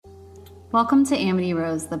Welcome to Amity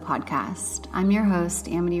Rose, the podcast. I'm your host,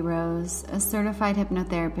 Amity Rose, a certified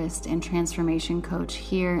hypnotherapist and transformation coach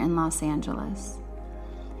here in Los Angeles.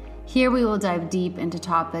 Here we will dive deep into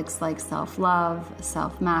topics like self-love,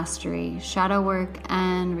 self-mastery, shadow work,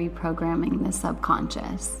 and reprogramming the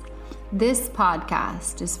subconscious. This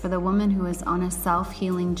podcast is for the woman who is on a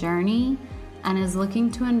self-healing journey and is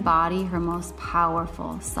looking to embody her most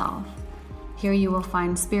powerful self. Here you will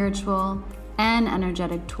find spiritual and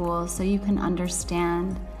energetic tools so you can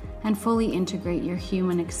understand and fully integrate your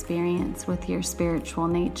human experience with your spiritual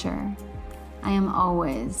nature. I am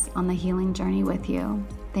always on the healing journey with you.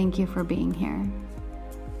 Thank you for being here.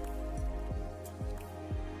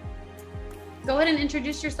 Go ahead and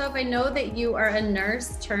introduce yourself. I know that you are a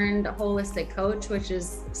nurse turned holistic coach, which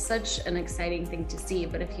is such an exciting thing to see.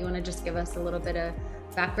 But if you want to just give us a little bit of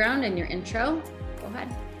background and your intro, go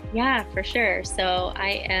ahead. Yeah, for sure. So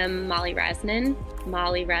I am Molly Rasnan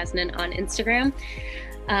on Instagram.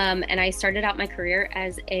 And I started out my career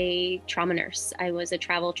as a trauma nurse. I was a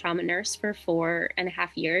travel trauma nurse for 4.5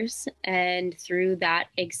 years. And through that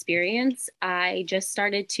experience, I just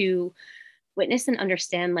started to witness and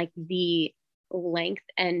understand like the length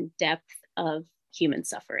and depth of human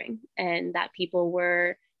suffering, and that people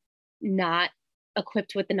were not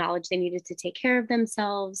equipped with the knowledge they needed to take care of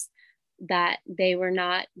themselves, that they were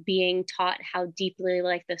not being taught how deeply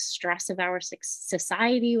like the stress of our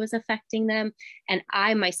society was affecting them. And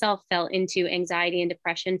I myself fell into anxiety and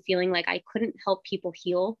depression, feeling like I couldn't help people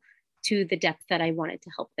heal to the depth that I wanted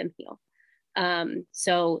to help them heal.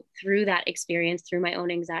 So through that experience, through my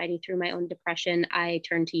own anxiety, through my own depression, I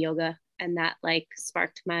turned to yoga, and that like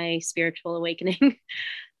sparked my spiritual awakening.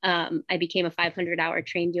 I became a 500-hour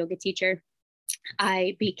trained yoga teacher.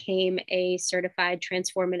 I became a certified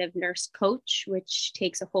transformative nurse coach, which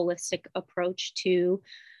takes a holistic approach to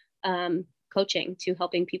coaching, to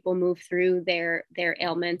helping people move through their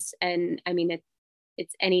ailments. And I mean,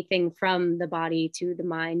 it's anything from the body to the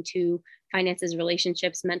mind to finances,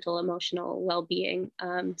 relationships, mental, emotional well-being.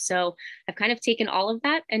 So I've kind of taken all of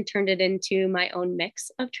that and turned it into my own mix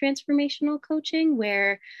of transformational coaching,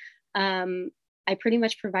 where I pretty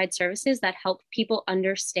much provide services that help people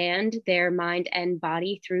understand their mind and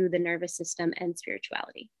body through the nervous system and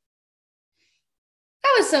spirituality.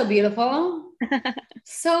 That was so beautiful.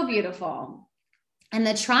 So beautiful. And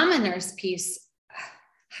the trauma nurse piece,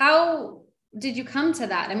 how did you come to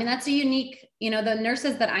that? I mean, that's a unique, the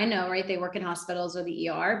nurses that I know, right? They work in hospitals or the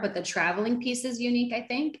ER, but the traveling piece is unique, I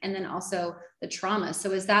think. And then also the trauma.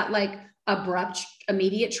 So is that like abrupt,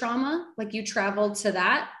 immediate trauma? Like you traveled to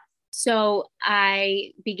that? So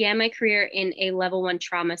I began my career in a level 1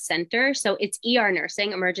 trauma center. So it's ER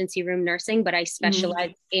nursing, emergency room nursing, but I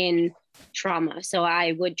specialized in trauma. So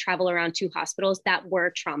I would travel around 2 hospitals that were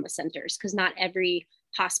trauma centers, because not every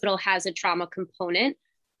hospital has a trauma component.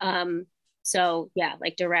 So yeah,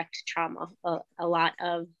 like direct trauma, a lot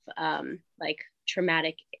of like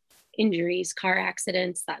traumatic injuries, car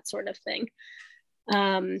accidents, that sort of thing.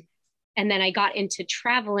 And then I got into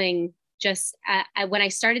traveling just when I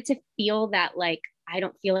started to feel that, like, I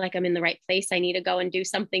don't feel like I'm in the right place, I need to go and do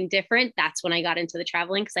something different. That's when I got into the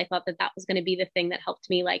traveling, because I thought that was going to be the thing that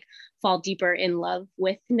helped me like fall deeper in love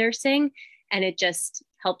with nursing. And it just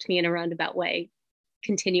helped me in a roundabout way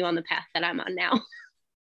continue on the path that I'm on now.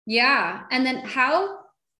 Yeah. And then how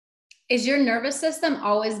is your nervous system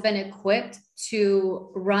always been equipped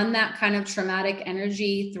to run that kind of traumatic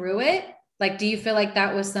energy through it? Like, do you feel like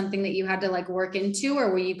that was something that you had to like work into, or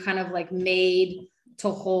were you kind of like made to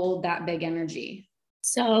hold that big energy?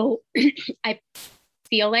 So I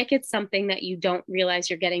feel like it's something that you don't realize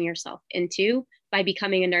you're getting yourself into by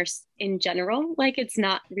becoming a nurse in general. Like, it's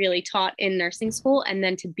not really taught in nursing school. And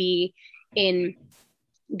then to be in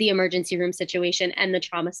the emergency room situation and the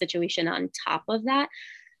trauma situation on top of that,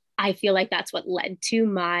 I feel like that's what led to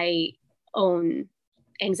my own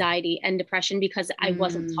anxiety and depression, because I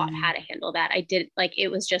wasn't taught how to handle that. I did like, it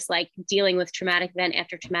was just like dealing with traumatic event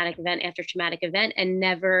after traumatic event after traumatic event, and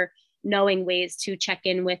never knowing ways to check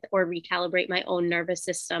in with or recalibrate my own nervous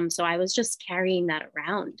system. So I was just carrying that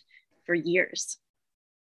around for years.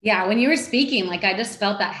 Yeah. When you were speaking, like I just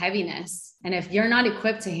felt that heaviness. And if you're not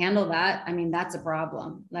equipped to handle that, I mean, that's a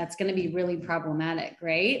problem. That's going to be really problematic,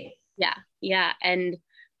 right? Yeah. Yeah. And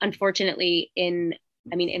unfortunately in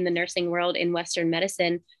the nursing world, in Western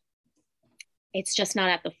medicine, it's just not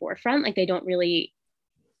at the forefront. Like, they don't really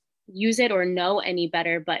use it or know any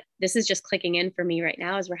better. But this is just clicking in for me right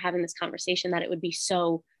now as we're having this conversation, that it would be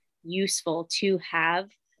so useful to have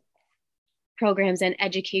programs and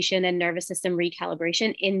education and nervous system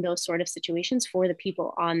recalibration in those sort of situations for the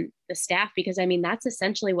people on the staff. Because I mean, that's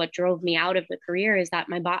essentially what drove me out of the career, is that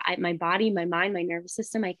my body, my mind, my nervous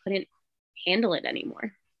system, I couldn't handle it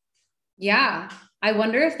anymore. Yeah. I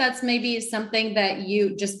wonder if that's maybe something that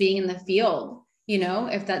you, just being in the field, you know,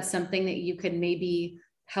 if that's something that you could maybe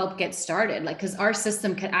help get started. Like, cause our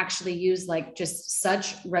system could actually use like just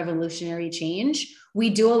such revolutionary change. We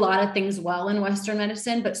do a lot of things well in Western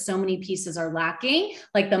medicine, but so many pieces are lacking,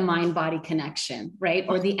 like the mind body connection, right?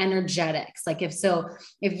 Or the energetics. Like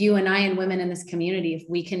if you and I and women in this community, if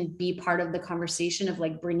we can be part of the conversation of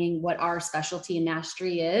like bringing what our specialty and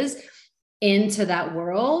mastery is into that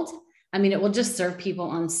world, I mean, it will just serve people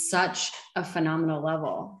on such a phenomenal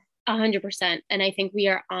level. 100%. And I think we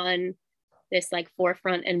are on this like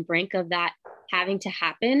forefront and brink of that having to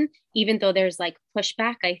happen, even though there's like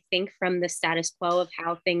pushback, I think, from the status quo of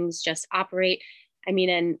how things just operate. I mean,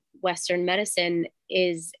 and Western medicine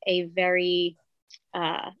is a very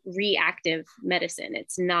reactive medicine.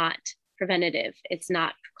 It's not preventative. It's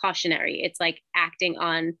not precautionary. It's like acting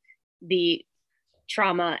on the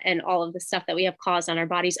trauma and all of the stuff that we have caused on our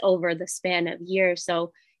bodies over the span of years.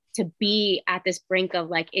 So to be at this brink of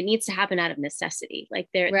like, it needs to happen out of necessity. Like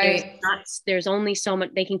there's only so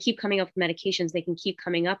much. They can keep coming up with medications. They can keep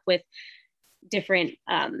coming up with different,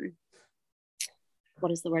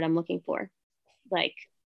 what is the word I'm looking for? Like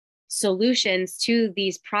solutions to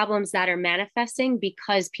these problems that are manifesting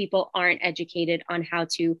because people aren't educated on how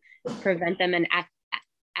to prevent them and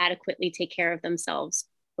adequately take care of themselves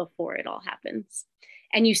before it all happens.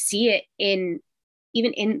 And you see it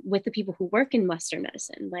even with the people who work in Western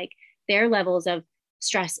medicine, like their levels of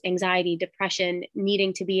stress, anxiety, depression,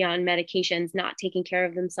 needing to be on medications, not taking care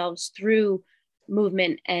of themselves through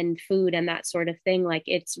movement and food and that sort of thing. Like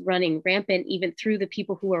it's running rampant even through the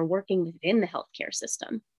people who are working within the healthcare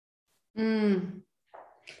system.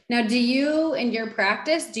 Now, do you, in your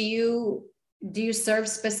practice, do you serve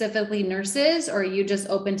specifically nurses, or are you just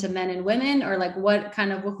open to men and women, or like what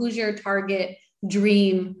kind of, who's your target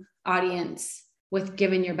dream audience with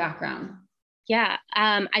given your background? Yeah.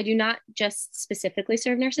 I do not just specifically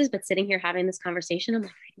serve nurses, but sitting here having this conversation, I'm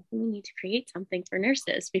like, I think we need to create something for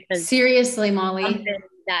nurses, because seriously, Molly,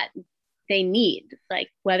 that they need, like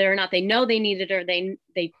whether or not they know they need it or they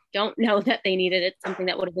don't know that they need it. It's something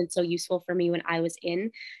that would have been so useful for me when I was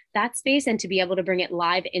in that space, and to be able to bring it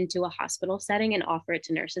live into a hospital setting and offer it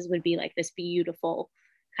to nurses would be like this beautiful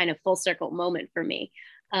kind of full circle moment for me.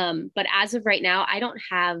 But as of right now, I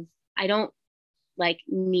don't like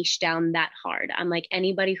niche down that hard. I'm like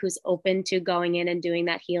anybody who's open to going in and doing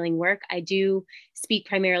that healing work. I do speak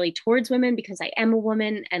primarily towards women because I am a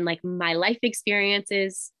woman, and like my life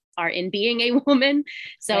experiences are in being a woman.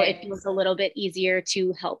 So right. It feels a little bit easier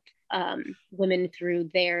to help women through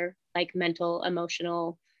their like mental,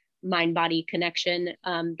 emotional, mind-body connection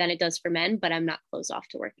than it does for men, but I'm not closed off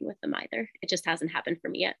to working with them either. It just hasn't happened for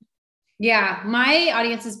me yet. Yeah. My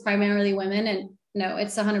audience is primarily women, and no,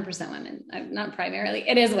 it's 100% women. Not primarily,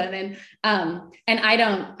 it is women. And I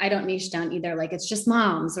don't niche down either. Like it's just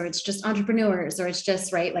moms, or it's just entrepreneurs, or it's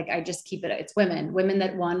just, right. Like I just keep it, it's women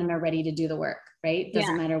that want and are ready to do the work, right?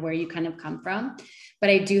 Doesn't matter where you kind of come from. But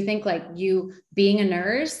I do think like you being a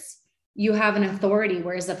nurse, you have an authority.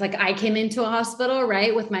 Whereas if like I came into a hospital,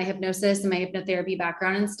 right, with my hypnosis and my hypnotherapy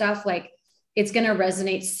background and stuff, like it's going to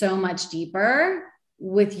resonate so much deeper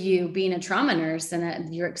with you being a trauma nurse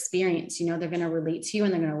and your experience. You know, they're going to relate to you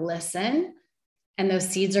and they're going to listen, and those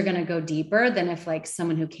seeds are going to go deeper than if like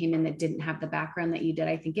someone who came in that didn't have the background that you did.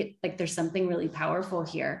 I think it like there's something really powerful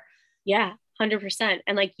here. Yeah, 100%.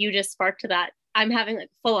 And like you just sparked that. I'm having like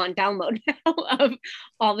full on download now of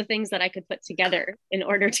all the things that I could put together in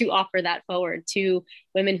order to offer that forward to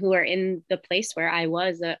women who are in the place where I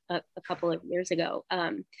was a couple of years ago.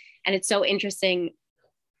 And it's so interesting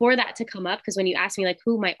for that to come up, because when you ask me like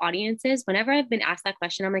who my audience is, whenever I've been asked that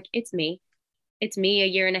question, I'm like, it's me a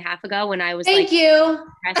year and a half ago when I was like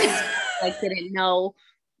didn't know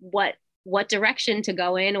what direction to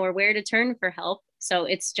go in or where to turn for help. So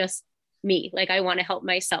it's just me. Like I want to help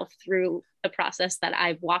myself through the process that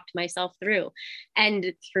I've walked myself through,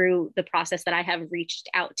 and through the process that I have reached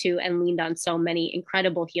out to and leaned on so many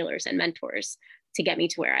incredible healers and mentors to get me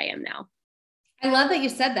to where I am now. I love that you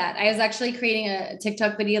said that. I was actually creating a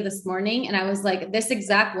TikTok video this morning, and I was like, this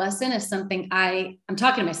exact lesson is something I'm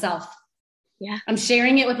talking to myself. Yeah. I'm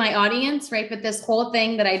sharing it with my audience, right? But this whole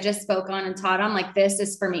thing that I just spoke on and taught on, like, this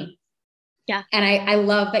is for me. Yeah. And I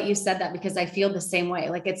love that you said that, because I feel the same way.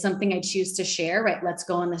 Like, it's something I choose to share, right? Let's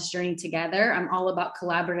go on this journey together. I'm all about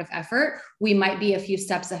collaborative effort. We might be a few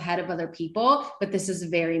steps ahead of other people, but this is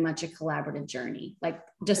very much a collaborative journey, like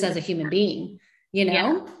just as a human being, you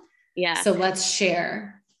know? Yeah. So let's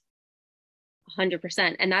share.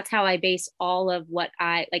 100%. And that's how I base all of what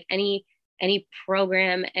I like, any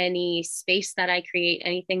program, any space that I create,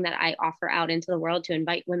 anything that I offer out into the world to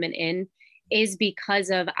invite women in, is because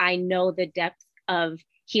of I know the depth of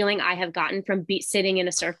healing I have gotten from sitting in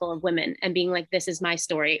a circle of women and being like, this is my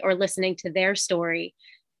story, or listening to their story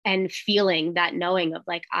and feeling that knowing of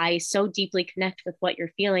like, I so deeply connect with what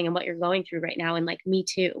you're feeling and what you're going through right now. And like, me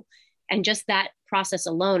too. And just that process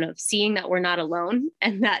alone of seeing that we're not alone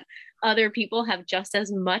and that other people have just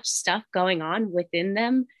as much stuff going on within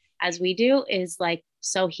them as we do is like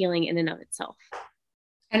so healing in and of itself.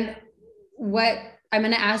 And what I'm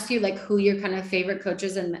going to ask you, like, who your kind of favorite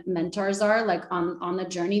coaches and mentors are, like on the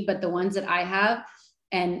journey, but the ones that I have,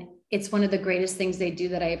 and it's one of the greatest things they do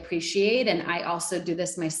that I appreciate. And I also do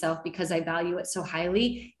this myself because I value it so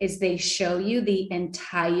highly, is they show you the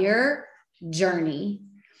entire journey.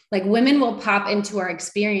 Like, women will pop into our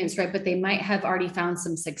experience, right? But they might have already found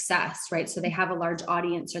some success, right? So they have a large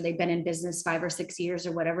audience, or they've been in business 5 or 6 years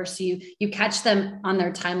or whatever. So you catch them on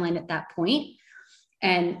their timeline at that point,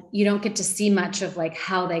 and you don't get to see much of like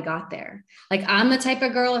how they got there. Like, I'm the type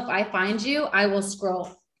of girl, if I find you, I will scroll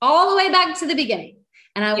all the way back to the beginning,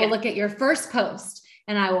 and I will look at your first post,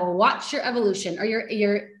 and I will watch your evolution, or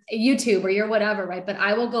your YouTube, or your whatever, right? But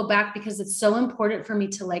I will go back, because it's so important for me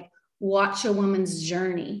to like watch a woman's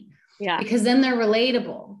journey, because then they're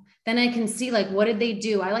relatable. Then I can see like, what did they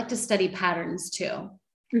do? I like to study patterns too.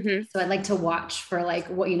 Mm-hmm. So I'd like to watch for like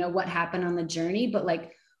what happened on the journey, but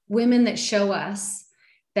like women that show us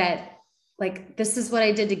that like, this is what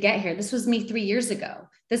I did to get here. This was me 3 years ago.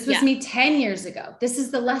 This was me 10 years ago. This is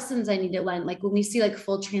the lessons I need to learn. Like, when we see like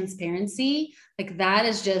full transparency, like that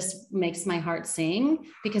is just makes my heart sing,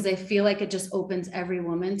 because I feel like it just opens every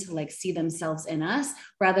woman to like see themselves in us,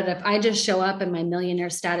 rather than if I just show up in my millionaire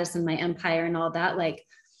status and my empire and all that, like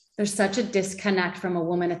there's such a disconnect from a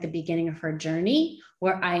woman at the beginning of her journey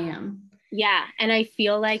where I am. Yeah. And I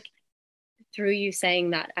feel like through you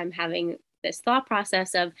saying that, I'm having this thought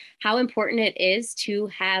process of how important it is to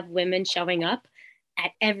have women showing up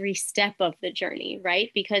at every step of the journey, right?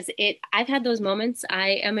 Because I've had those moments.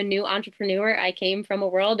 I am a new entrepreneur. I came from a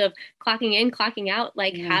world of clocking in, clocking out,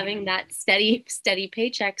 like having that steady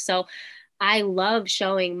paycheck. So I love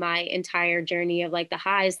showing my entire journey of like the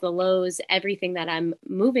highs, the lows, everything that I'm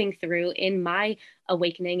moving through in my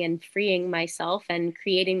awakening and freeing myself and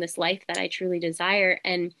creating this life that I truly desire.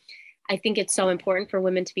 And I think it's so important for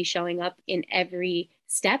women to be showing up in every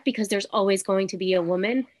step, because there's always going to be a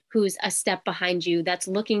woman who's a step behind you that's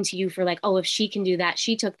looking to you for like, oh, if she can do that,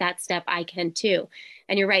 she took that step, I can too.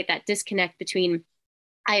 And you're right, that disconnect between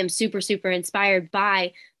I am super, super inspired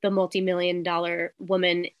by the multi-million-dollar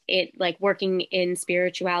woman, like working in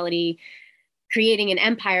spirituality, creating an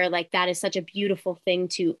empire, like that is such a beautiful thing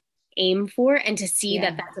to aim for, and to see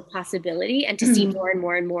that that's a possibility, and to see more and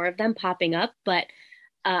more and more of them popping up. But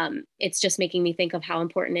it's just making me think of how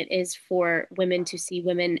important it is for women to see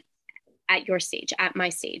women at your stage, at my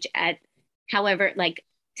stage, at however, like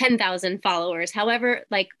 10,000 followers, however,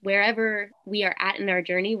 like wherever we are at in our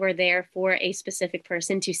journey, we're there for a specific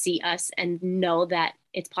person to see us and know that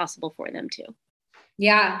it's possible for them too.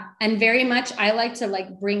 Yeah. And very much, I like to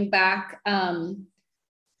like bring back,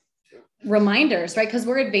 reminders, right? Because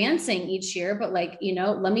we're advancing each year, but like,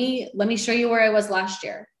 let me show you where I was last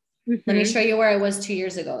year. Mm-hmm. Let me show you where I was 2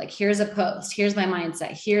 years ago. Like, here's a post, here's my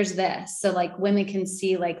mindset, here's this. So like women can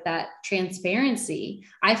see like that transparency.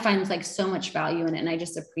 I find like so much value in it. And I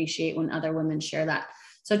just appreciate when other women share that.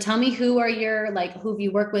 So tell me, who are your, like, who do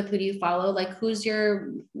you work with? Who do you follow? Like, who's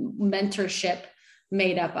your mentorship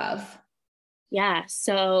made up of? Yeah.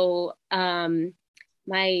 So,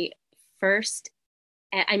 my first,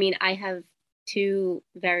 I have 2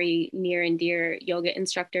 very near and dear yoga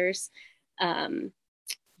instructors.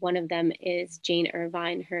 One of them is Jane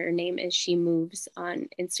Irvine. Her name is She Moves on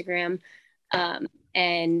Instagram.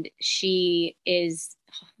 And she is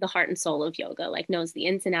the heart and soul of yoga, like knows the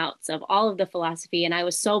ins and outs of all of the philosophy. And I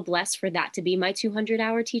was so blessed for that to be my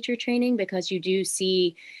 200-hour teacher training, because you do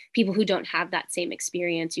see people who don't have that same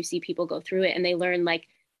experience. You see people go through it and they learn like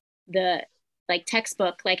the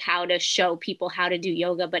textbook, like how to show people how to do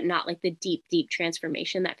yoga, but not like the deep, deep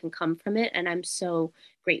transformation that can come from it. And I'm so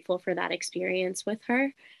grateful for that experience with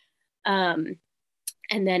her. And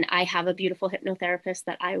then I have a beautiful hypnotherapist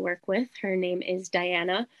that I work with. Her name is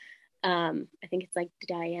Diana. I think it's like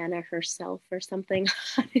Diana herself or something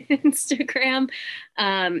on Instagram.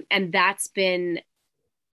 And that's been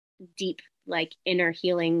deep, like inner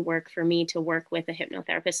healing work for me to work with a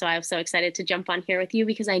hypnotherapist. So I was so excited to jump on here with you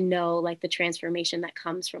because I know like the transformation that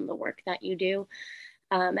comes from the work that you do.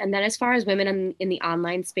 And then as far as women in the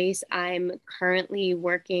online space, I'm currently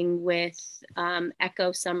working with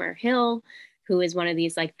Echo Summerhill, who is one of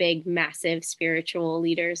these like big, massive spiritual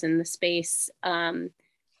leaders in the space. Hold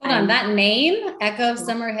on, that name, Echo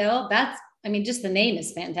Summerhill, just the name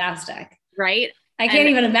is fantastic. Right? I can't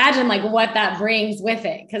even imagine like what that brings with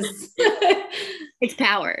it, because it's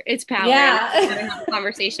power. It's power. Yeah. When I have a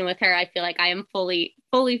conversation with her, I feel like I am fully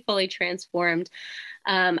transformed.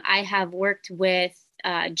 I have worked with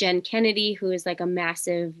Jen Kennedy, who is like a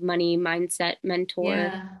massive money mindset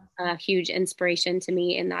mentor, a huge inspiration to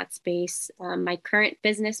me in that space. My current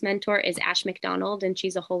business mentor is Ash McDonald, and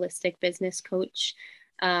she's a holistic business coach.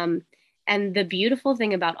 And the beautiful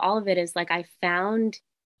thing about all of it is like I found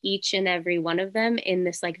each and every one of them in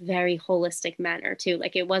this like very holistic manner too.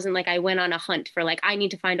 Like it wasn't like I went on a hunt for like, I need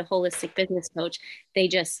to find a holistic business coach. They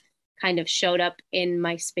just kind of showed up in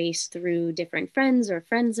my space through different friends or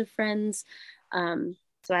friends of friends.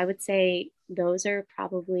 So I would say those are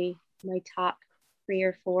probably my top 3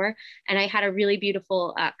 or 4. And I had a really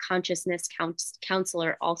beautiful consciousness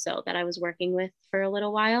counselor also that I was working with for a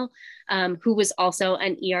little while, who was also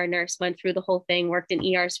an ER nurse, went through the whole thing, worked in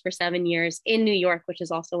ERs for 7 years in New York, which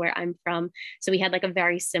is also where I'm from. So we had like a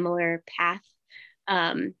very similar path.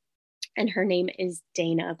 And her name is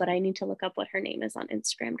Dana, but I need to look up what her name is on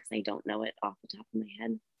Instagram because I don't know it off the top of my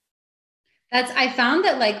head. I found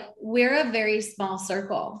that like we're a very small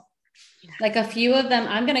circle. Yeah. Like a few of them,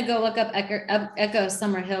 I'm going to go look up Echo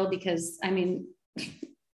Summerhill because I mean,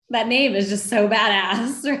 that name is just so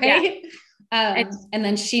badass, right? Yeah. And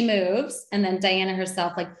then she moves, and then Diana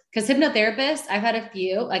herself, like, cause hypnotherapists, I've had a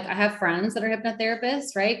few, like I have friends that are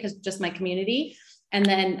hypnotherapists, right? Cause just my community. And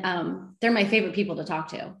then they're my favorite people to talk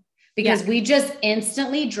to because we just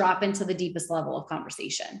instantly drop into the deepest level of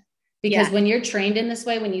conversation. Because when you're trained in this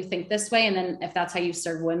way, when you think this way, and then if that's how you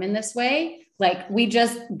serve women this way, like we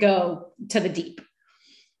just go to the deep.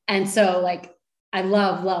 And so like, I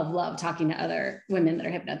love talking to other women that are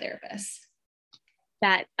hypnotherapists.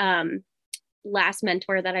 That last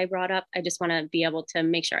mentor that I brought up, I just want to be able to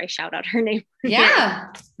make sure I shout out her name.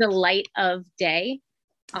 Yeah. The Light of Day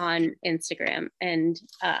on Instagram. And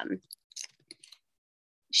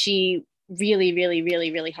she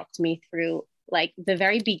really helped me through like the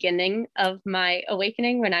very beginning of my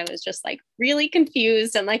awakening when I was just like really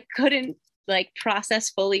confused and like couldn't like process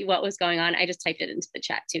fully what was going on. I just typed it into the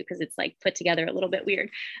chat too, because it's like put together a little bit weird.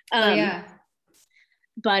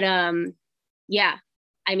 But yeah,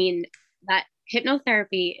 I mean, that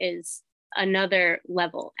hypnotherapy is another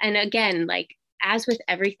level. And again, like as with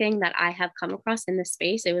everything that I have come across in this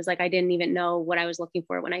space, it was like I didn't even know what I was looking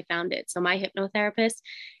for when I found it. So my hypnotherapist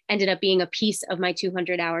ended up being a piece of my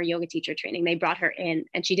 200-hour yoga teacher training. They brought her in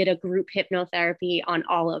and she did a group hypnotherapy on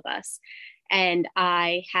all of us. And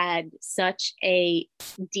I had such a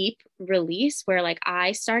deep release where like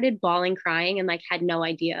I started bawling, crying, and like had no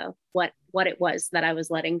idea what it was that I was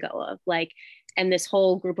letting go of. Like, and this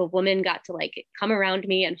whole group of women got to like come around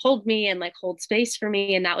me and hold me and like hold space for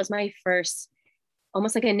me. And that was my first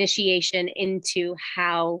almost like initiation into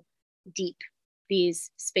how deep these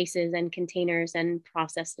spaces and containers and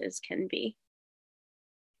processes can be.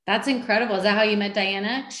 That's incredible. Is that how you met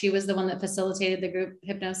Diana? She was the one that facilitated the group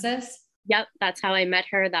hypnosis? Yep, that's how I met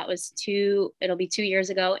her. That was it'll be 2 years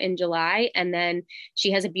ago in July. And then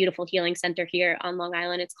she has a beautiful healing center here on Long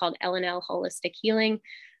Island. It's called L&L Holistic Healing.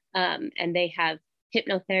 And they have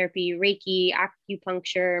hypnotherapy, Reiki,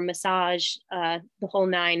 acupuncture, massage, the whole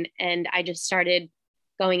 9. And I just started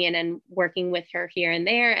going in and working with her here and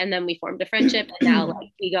there. And then we formed a friendship. And now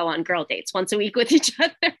like we go on girl dates once a week with each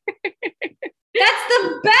other. That's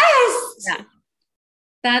the best. Yeah.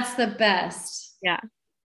 That's the best. Yeah.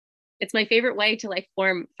 It's my favorite way to like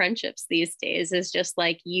form friendships these days, is just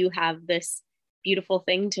like you have this beautiful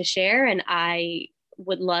thing to share and I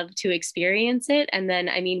would love to experience it. And then,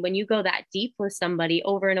 I mean, when you go that deep with somebody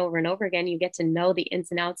over and over and over again, you get to know the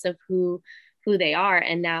ins and outs of who they are.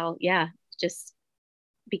 And now, just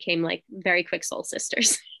became like very quick soul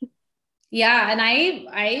sisters. Yeah. And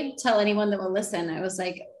I tell anyone that will listen, I was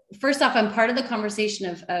like, first off, I'm part of the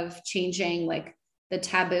conversation of changing like the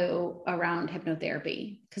taboo around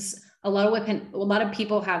hypnotherapy, because a lot of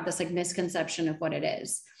people have this like misconception of what it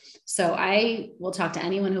is. So I will talk to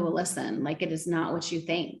anyone who will listen. Like, it is not what you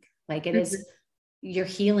think. Like it is, your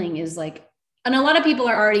healing is like and a lot of people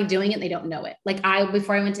are already doing it. They don't know it. Like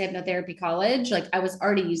before I went to hypnotherapy college, like I was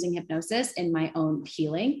already using hypnosis in my own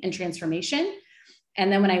healing and transformation.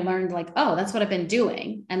 And then when I learned like, oh, that's what I've been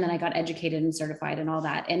doing. And then I got educated and certified and all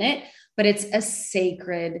that in it, but it's a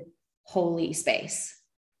sacred, holy space.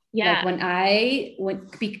 Yeah. Like when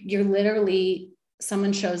you're literally,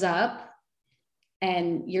 someone shows up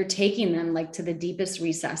and you're taking them like to the deepest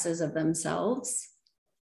recesses of themselves.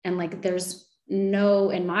 And like,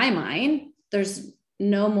 in my mind, there's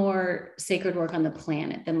no more sacred work on the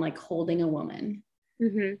planet than like holding a woman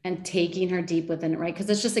and taking her deep within it, right? Because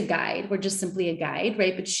it's just a guide. We're just simply a guide,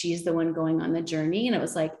 right? But she's the one going on the journey. And it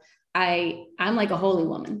was like, I'm like a holy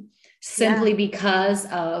woman simply because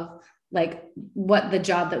of like what the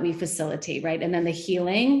job that we facilitate, right? And then the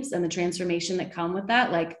healings and the transformation that come with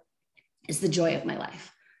that, like, is the joy of my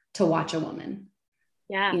life to watch a woman.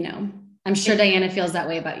 Yeah. You know, I'm sure Diana feels that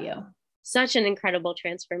way about you. Such an incredible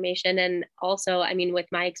transformation. And also, I mean, with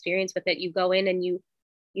my experience with it, you go in and you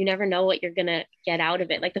never know what you're going to get out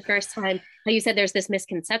of it. Like the first time, how you said there's this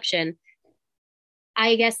misconception,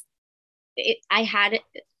 I guess I had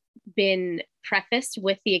been prefaced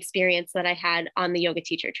with the experience that I had on the yoga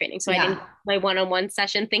teacher training. So I didn't my one-on-one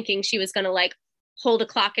session thinking she was going to like hold a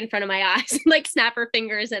clock in front of my eyes and like snap her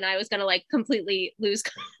fingers and I was going to like completely lose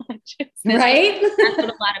consciousness. Right? That's what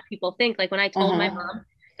a lot of people think. Like when I told my mom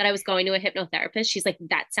that I was going to a hypnotherapist, she's like,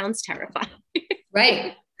 that sounds terrifying.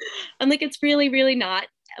 Right. I'm like, it's really, really not.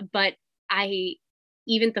 But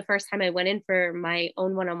even the first time I went in for my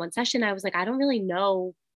own one-on-one session, I was like, I don't really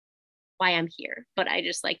know why I'm here, but I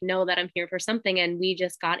just like know that I'm here for something. And we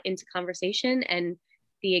just got into conversation, and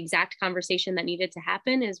the exact conversation that needed to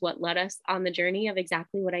happen is what led us on the journey of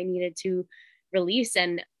exactly what I needed to release.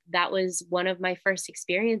 And that was one of my first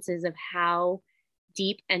experiences of how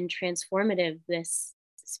deep and transformative this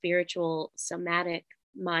spiritual, somatic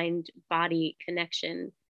mind body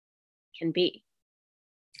connection can be.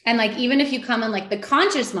 And like, even if you come in, like the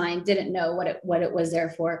conscious mind didn't know what it was there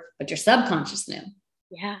for, but your subconscious knew.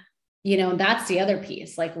 Yeah. You know, that's the other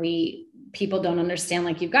piece. Like people don't understand,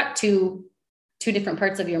 like you've got two different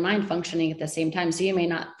parts of your mind functioning at the same time. So you may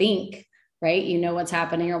not think, right, you know what's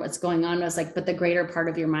happening or what's going on. It's like, but the greater part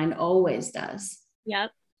of your mind always does. Yep.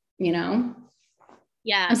 You know?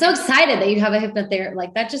 Yeah. I'm so excited that you have a hypnotherapist.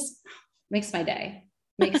 Like that just makes my day.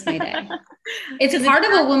 It's part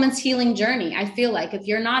of a woman's healing journey. I feel like if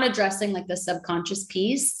you're not addressing like the subconscious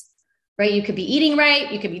piece, right? You could be eating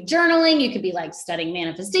right. You could be journaling. You could be like studying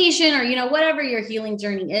manifestation or, you know, whatever your healing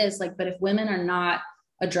journey is like, but if women are not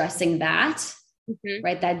addressing that,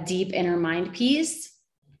 right, that deep inner mind piece,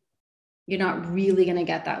 you're not really going to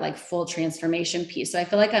get that like full transformation piece. So I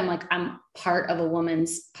feel like I'm part of a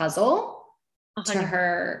woman's puzzle 100%. To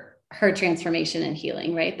her transformation and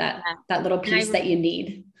healing, right? That little piece that you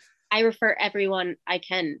need. I refer everyone I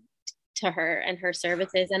can to her and her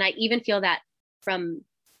services. And I even feel that from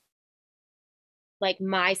like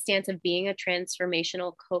my stance of being a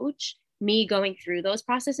transformational coach, me going through those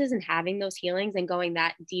processes and having those healings and going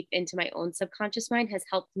that deep into my own subconscious mind has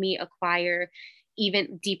helped me acquire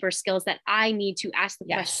even deeper skills that I need to ask the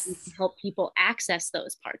questions to help people access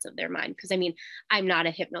those parts of their mind. Because I mean, I'm not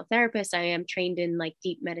a hypnotherapist. I am trained in like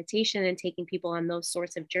deep meditation and taking people on those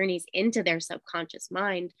sorts of journeys into their subconscious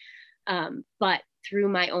mind. But through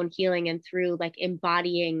my own healing and through like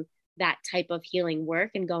embodying that type of healing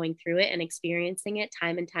work and going through it and experiencing it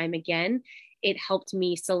time and time again, it helped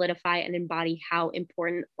me solidify and embody how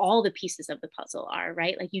important all the pieces of the puzzle are,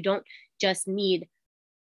 right? Like you don't just need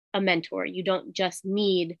a mentor. You don't just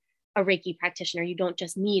need a Reiki practitioner. You don't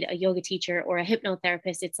just need a yoga teacher or a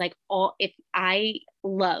hypnotherapist. It's like if I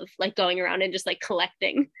love like going around and just like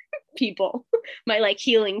collecting people, my like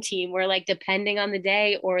healing team, where like depending on the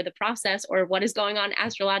day or the process or what is going on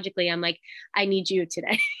astrologically, I'm like, I need you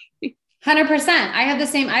today. 100%. I have the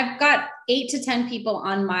same. I've got 8 to 10 people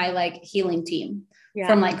on my like healing team,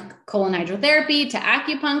 from like colon hydrotherapy to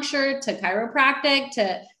acupuncture to chiropractic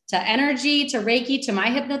to energy, to Reiki, to my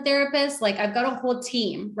hypnotherapist. Like I've got a whole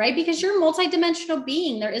team, right? Because you're a multidimensional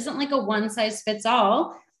being. There isn't like a one size fits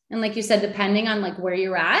all. And like you said, depending on like where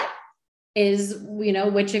you're at is, you know,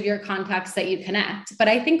 which of your contacts that you connect. But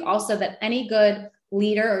I think also that any good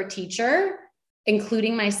leader or teacher,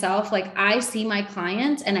 including myself, like I see my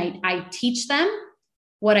clients and I teach them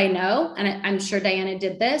what I know. And I'm sure Diana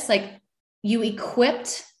did this, like you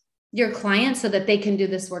equipped your clients so that they can do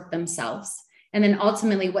this work themselves. And then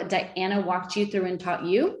ultimately what Diana walked you through and taught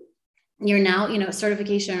you, you're now, you know,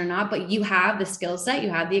 certification or not, but you have the skill set, you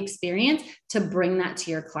have the experience to bring that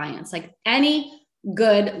to your clients. Like any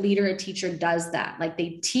good leader or teacher does that. Like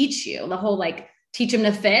they teach you the whole like teach them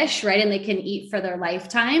to fish, right? And they can eat for their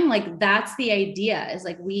lifetime. Like that's the idea, is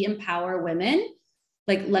like we empower women.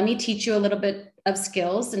 Like, let me teach you a little bit of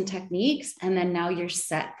skills and techniques. And then now you're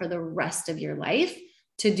set for the rest of your life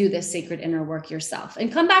to do this sacred inner work yourself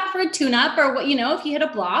and come back for a tune up or what, if you hit a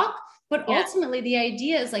block, but ultimately the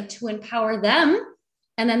idea is like to empower them.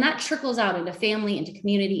 And then that trickles out into family, into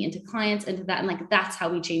community, into clients, into that. And like, that's how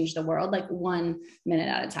we change the world, like 1 minute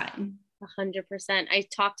at a time. 100%. I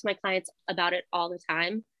talk to my clients about it all the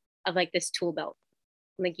time, of like this tool belt.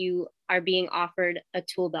 Like, you are being offered a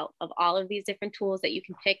tool belt of all of these different tools that you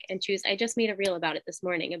can pick and choose. I just made a reel about it this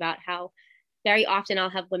morning, about how very often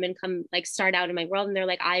I'll have women come, like, start out in my world and they're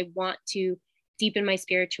like, I want to deepen my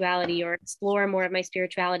spirituality or explore more of my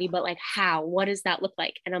spirituality, but like, how? What does that look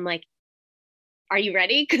like? And I'm like, are you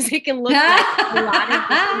ready? Because it can look like a lot of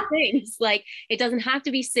different things. Like, it doesn't have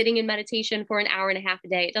to be sitting in meditation for an hour and a half a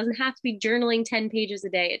day. It doesn't have to be journaling 10 pages a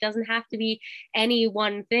day. It doesn't have to be any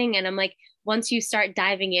one thing. And I'm like, once you start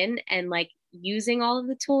diving in and like using all of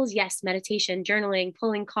the tools, yes, meditation, journaling,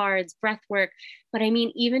 pulling cards, breath work. But I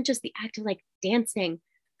mean, even just the act of like dancing,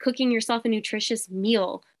 cooking yourself a nutritious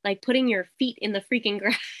meal, like putting your feet in the freaking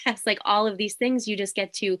grass, like all of these things you just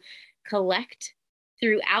get to collect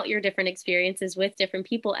throughout your different experiences with different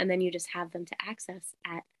people. And then you just have them to access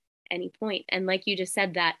at any point. And like you just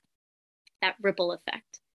said, that ripple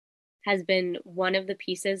effect has been one of the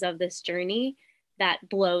pieces of this journey that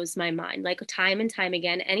blows my mind. Like, time and time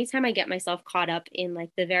again, anytime I get myself caught up in like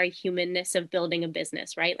the very humanness of building a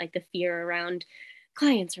business, right? Like the fear around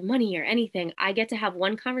clients or money or anything, I get to have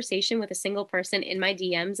one conversation with a single person in my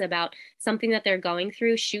DMs about something that they're going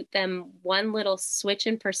through, shoot them one little switch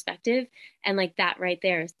in perspective. And like, that right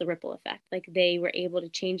there is the ripple effect. Like, they were able to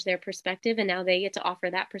change their perspective and now they get to offer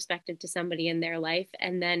that perspective to somebody in their life.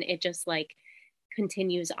 And then it just like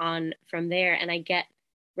continues on from there. And I get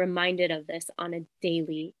reminded of this on a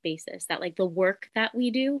daily basis, that like the work that we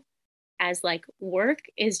do as like work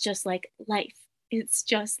is just like life. It's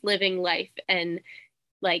just living life, and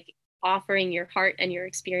like offering your heart and your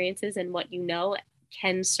experiences and what you know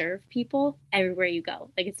can serve people everywhere you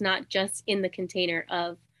go. Like, it's not just in the container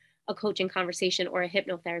of a coaching conversation or a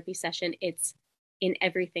hypnotherapy session. It's in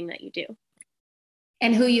everything that you do.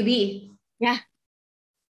 And who you be. Yeah.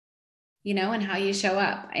 And how you show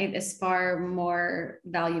up is far more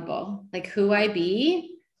valuable. Like, who I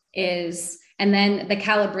be is, and then the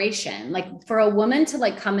calibration, like for a woman to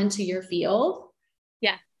like come into your field,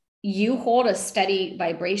 you hold a steady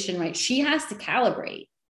vibration, right? She has to calibrate,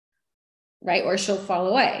 right? Or she'll fall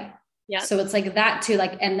away. Yeah. So it's like that too,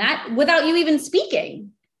 like, and that without you even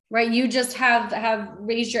speaking, right? You just have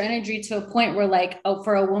raised your energy to a point where like, oh,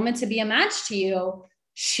 for a woman to be a match to you,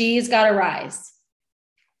 she's got to rise.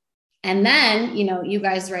 And then, you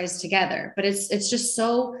guys rise together, but it's just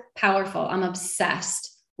so powerful. I'm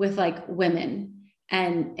obsessed with like women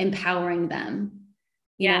and empowering them,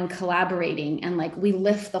 and collaborating, and like we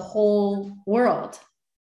lift the whole world.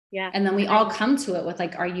 Yeah. And then we all come to it with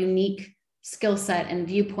like our unique skill set and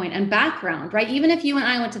viewpoint and background, right? Even if you and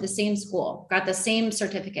I went to the same school, got the same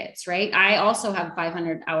certificates, right? I also have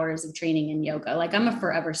 500 hours of training in yoga. Like, I'm a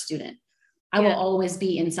forever student. I will always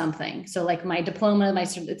be in something. So like my diploma,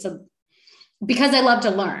 because I love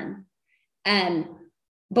to learn.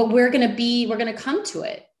 But we're going to come to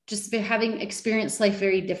it just having experienced life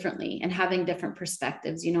very differently and having different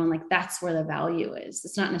perspectives, and like, that's where the value is.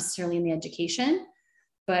 It's not necessarily in the education,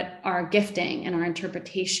 but our gifting and our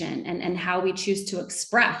interpretation and how we choose to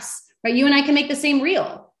express, right? You and I can make the same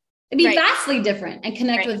reel. It'd be vastly different and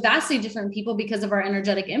connect with vastly different people because of our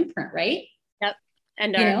energetic imprint, right? Yep.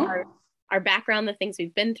 And our background, the things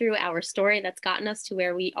we've been through, our story that's gotten us to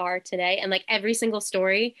where we are today. And like, every single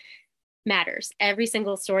story matters. Every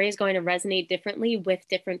single story is going to resonate differently with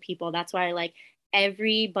different people. That's why, like,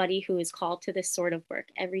 everybody who is called to this sort of work,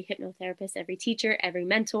 every hypnotherapist, every teacher, every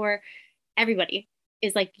mentor, everybody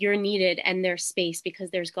is like, you're needed, and there's space,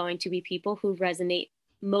 because there's going to be people who resonate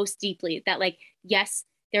most deeply, that like, yes,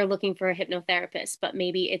 they're looking for a hypnotherapist, but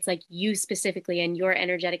maybe it's like you specifically and your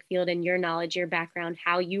energetic field and your knowledge, your background,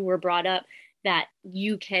 how you were brought up, that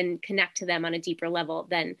you can connect to them on a deeper level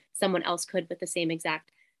than someone else could with the same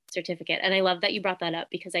exact certificate. And I love that you brought that up,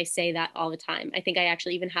 because I say that all the time. I think I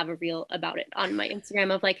actually even have a reel about it on my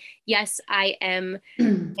Instagram of like, yes, I am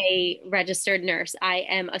a registered nurse. I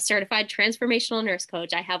am a certified transformational nurse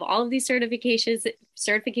coach. I have all of these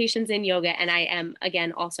certifications in yoga. And I am,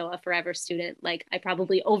 again, also a forever student. Like, I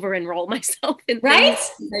probably over enroll myself in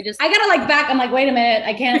things. I gotta like back. I'm like, wait a minute.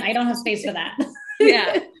 I don't have space for that.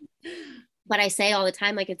 Yeah. But I say all the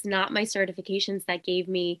time, like, it's not my certifications that gave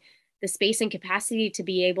me the space and capacity to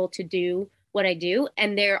be able to do what I do.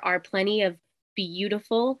 And there are plenty of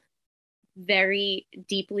beautiful, very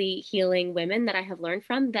deeply healing women that I have learned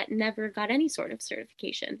from that never got any sort of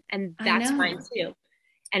certification. And that's fine too.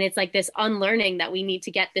 And it's like this unlearning that we need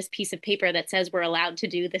to get this piece of paper that says we're allowed to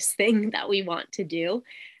do this thing that we want to do.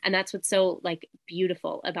 And that's what's so like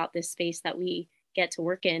beautiful about this space that we get to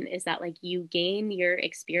work in, is that like you gain your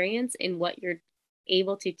experience in what you're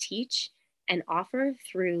able to teach and offer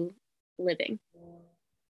through living.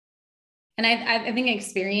 And I think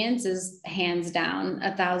experience is hands down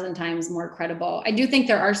 1,000 times more credible. I do think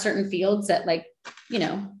there are certain fields that, like, you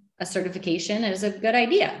know, a certification is a good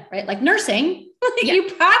idea, right? Like nursing, yeah.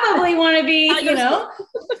 You probably want to be, you know,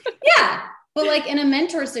 yeah. But like in a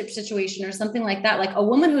mentorship situation or something like that, like a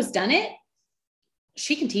woman who's done it,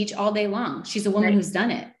 she can teach all day long. She's a woman who's done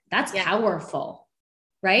it. That's powerful,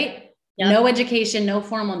 right? Yep. No education, no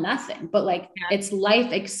formal, nothing, but like it's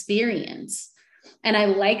life experience. And I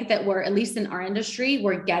like that we're, at least in our industry,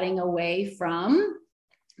 we're getting away from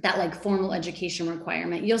that like formal education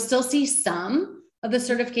requirement. You'll still see some of the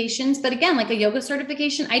certifications, but again, like a yoga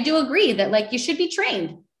certification, I do agree that like you should be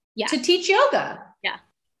trained to teach yoga. Yeah.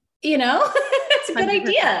 You know, it's a good 100%.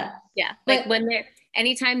 Idea. Yeah. Like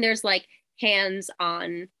anytime there's like hands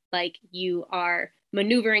on, like you are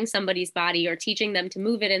maneuvering somebody's body or teaching them to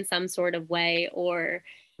move it in some sort of way or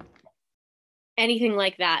anything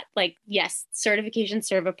like that, like, yes, certifications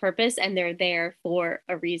serve a purpose and they're there for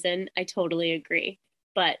a reason. I totally agree.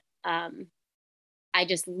 But I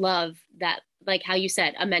just love that, like how you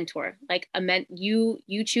said, a mentor, like you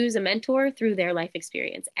choose a mentor through their life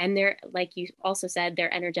experience and their, like you also said,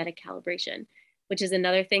 their energetic calibration, which is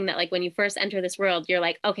another thing that like when you first enter this world, you're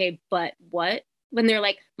like, okay, but what? When they're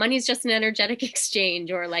like, money's just an energetic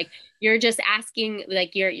exchange, or like, you're just asking,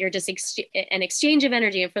 like, you're just an exchange of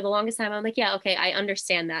energy. And for the longest time, I'm like, yeah, okay, I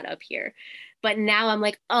understand that up here. But now I'm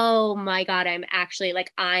like, oh my God, I'm actually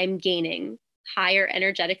like, I'm gaining higher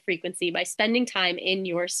energetic frequency by spending time in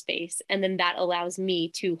your space. And then that allows me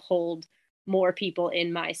to hold more people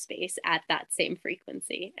in my space at that same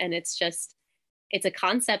frequency. And it's a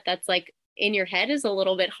concept that's like in your head is a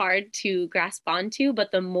little bit hard to grasp onto,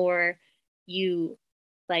 but the more you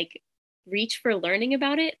like reach for learning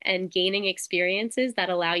about it and gaining experiences that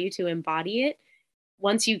allow you to embody it,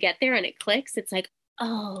 once you get there and it clicks, it's like,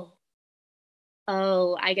 oh,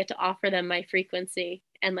 I get to offer them my frequency.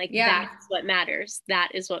 And like, that's what matters. That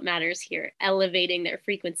is what matters here. Elevating their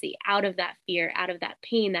frequency out of that fear, out of that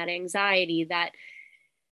pain, that anxiety, that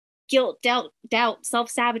guilt, doubt,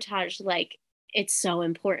 self-sabotage. Like, it's so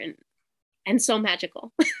important and so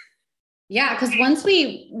magical. Yeah, because once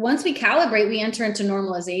we calibrate, we enter into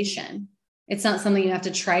normalization. It's not something you have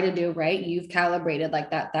to try to do, right? You've calibrated,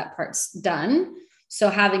 like that part's done. So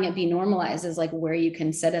having it be normalized is like where you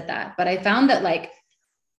can sit at that. But I found that like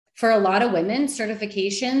for a lot of women,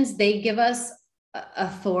 certifications, they give us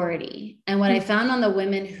authority. And what I found on the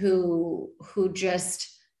women who just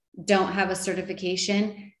don't have a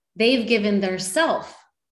certification, they've given their self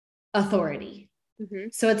authority. Mm-hmm.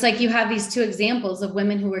 So it's like you have these two examples of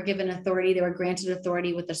women who were given authority. They were granted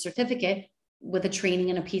authority with a certificate, with a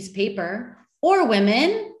training and a piece of paper, or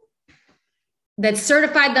women that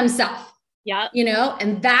certified themselves. Yeah. You know,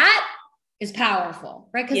 and that is powerful,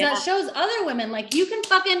 right? Because that shows other women, like, you can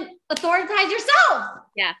fucking authoritize yourself.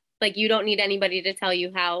 Yeah. Like, you don't need anybody to tell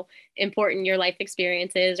you how important your life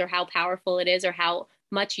experience is, or how powerful it is, or how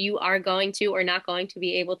much you are going to or not going to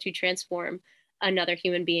be able to transform another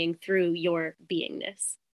human being through your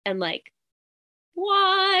beingness. And like,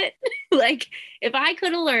 what? Like, if I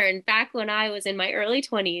could have learned back when I was in my early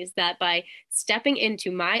 20s that by stepping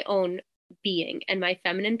into my own being and my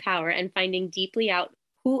feminine power and finding deeply out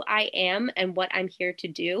who I am and what I'm here to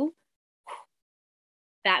do,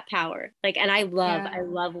 that power. Like, and I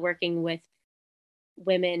love working with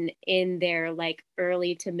women in their like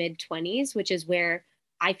early to mid 20s, which is where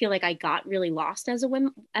I feel like I got really lost as a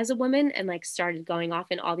woman and like started going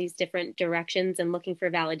off in all these different directions and looking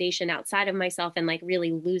for validation outside of myself and like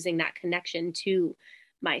really losing that connection to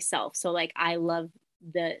myself. So like, I love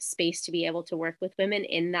the space to be able to work with women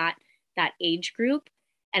in that age group.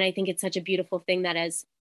 And I think it's such a beautiful thing that as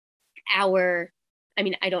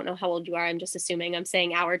I don't know how old you are. I'm just assuming I'm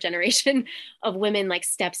saying our generation of women like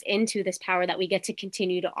steps into this power, that we get to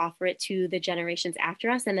continue to offer it to the generations after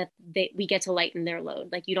us, and that we get to lighten their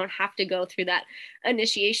load. Like, you don't have to go through that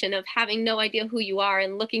initiation of having no idea who you are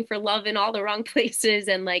and looking for love in all the wrong places,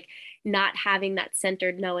 and like not having that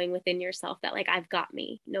centered knowing within yourself that like, I've got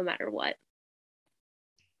me no matter what.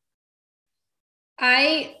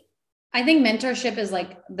 I think mentorship is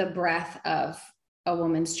like the breath of a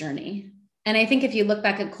woman's journey. And I think if you look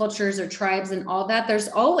back at cultures or tribes and all that, there's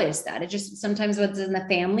always that. It just sometimes what's in the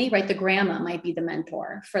family, right? The grandma might be the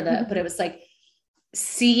mentor for the, but it was like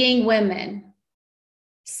seeing women,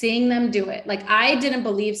 seeing them do it. Like I didn't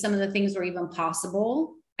believe some of the things were even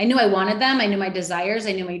possible. I knew I wanted them. I knew my desires.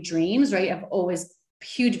 I knew my dreams, right? I've always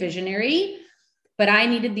huge visionary, but I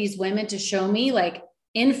needed these women to show me like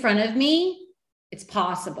in front of me, it's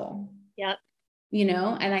possible. Yep. You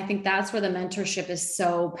know, and I think that's where the mentorship is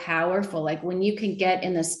so powerful. Like when you can get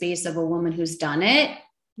in the space of a woman who's done it,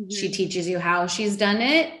 she teaches you how she's done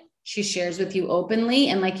it. She shares with you openly.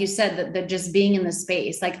 And like you said, that just being in the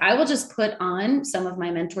space, like I will just put on some of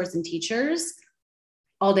my mentors and teachers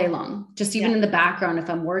all day long, just even in the background. If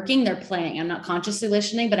I'm working, they're playing. I'm not consciously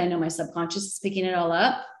listening, but I know my subconscious is picking it all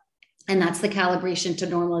up. And that's the calibration to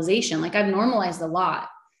normalization. Like I've normalized a lot.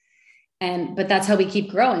 But that's how we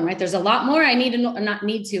keep growing, right? There's a lot more I need to not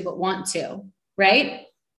need to, but want to, right?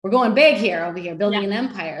 We're going big here over here, building an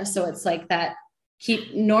empire. So it's like that,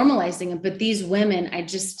 keep normalizing it. But these women,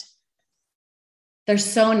 they're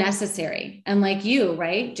so necessary. And like you,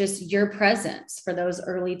 right? Just your presence for those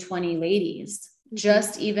early 20 ladies,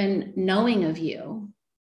 just even knowing of you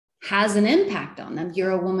has an impact on them.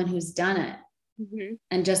 You're a woman who's done it.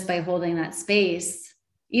 And just by holding that space,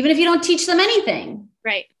 even if you don't teach them anything,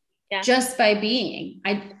 right? Yeah. Just by being,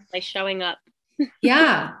 by showing up.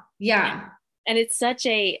 Yeah. And it's such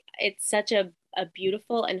a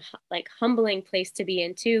beautiful and like humbling place to be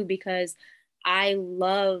in too, because I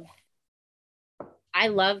love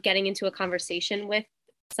getting into a conversation with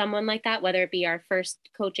someone like that, whether it be our first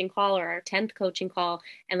coaching call or our 10th coaching call.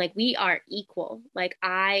 And like, we are equal. Like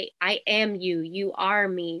I am you, you are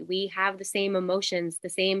me. We have the same emotions, the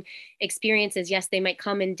same experiences. Yes, they might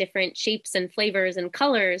come in different shapes and flavors and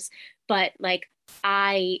colors, but like,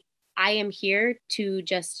 I am here to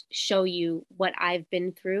just show you what I've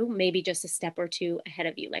been through, maybe just a step or two ahead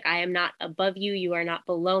of you. Like I am not above you. You are not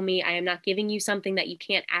below me. I am not giving you something that you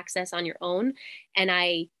can't access on your own. And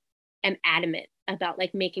I am adamant about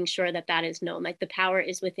like making sure that that is known. Like the power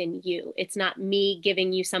is within you. It's not me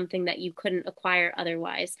giving you something that you couldn't acquire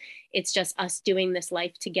otherwise. It's just us doing this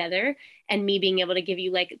life together and me being able to give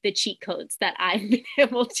you like the cheat codes that I've been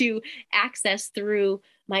able to access through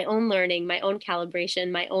my own learning, my own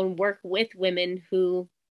calibration, my own work with women who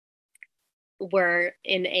were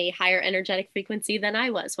in a higher energetic frequency than I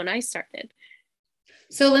was when I started.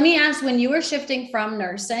 So let me ask, when you were shifting from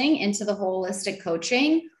nursing into the holistic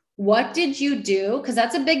coaching, what did you do? Because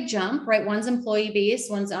that's a big jump, right? One's employee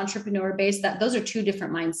based, one's entrepreneur based. Those are two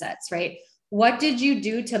different mindsets, right? What did you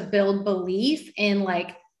do to build belief in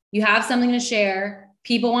like, you have something to share,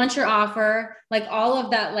 people want your offer, like all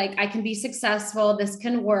of that, like I can be successful, this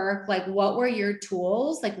can work. Like what were your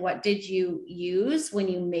tools? Like what did you use when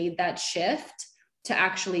you made that shift to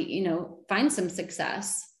actually, find some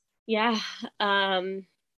success? Yeah.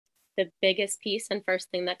 The biggest piece and first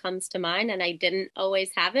thing that comes to mind, and I didn't always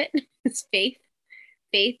have it, is faith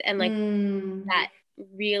and like that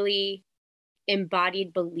really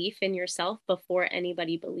embodied belief in yourself before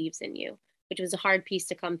anybody believes in you, which was a hard piece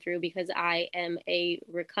to come through because I am a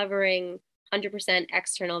recovering 100%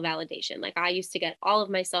 external validation. Like I used to get all of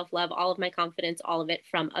my self-love, all of my confidence, all of it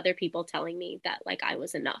from other people telling me that like I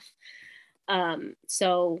was enough.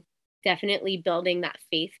 So definitely building that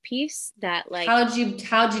faith piece that like, how'd you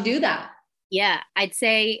do that? Yeah, I'd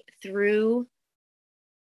say through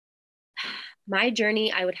my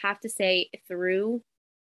journey, I would have to say through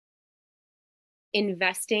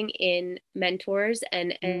investing in mentors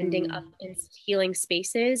and ending up in healing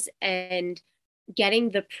spaces and getting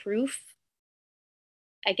the proof,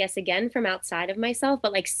 I guess, again, from outside of myself,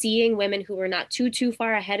 but like seeing women who were not too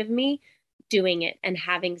far ahead of me doing it and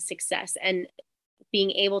having success and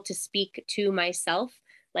being able to speak to myself,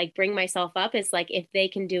 like bring myself up is like, if they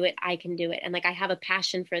can do it, I can do it. And like, I have a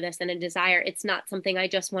passion for this and a desire. It's not something I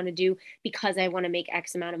just want to do because I want to make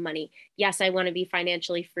X amount of money. Yes, I want to be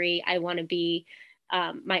financially free. I want to be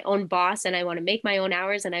my own boss and I want to make my own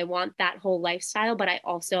hours and I want that whole lifestyle. But I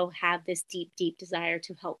also have this deep desire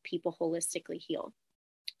to help people holistically heal.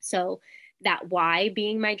 So that why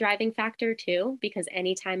being my driving factor too, because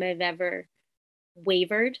anytime I've ever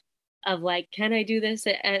wavered of like, can I do this?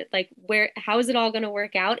 Like, how is it all going to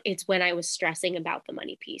work out? It's when I was stressing about the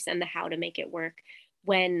money piece and the how to make it work.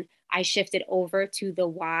 When I shifted over to the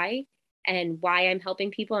why and why I'm helping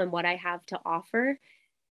people and what I have to offer,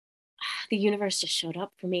 the universe just showed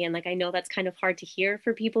up for me. And like, I know that's kind of hard to hear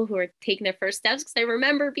for people who are taking their first steps, because I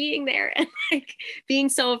remember being there and like being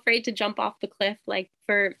so afraid to jump off the cliff. Like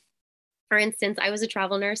for instance, I was a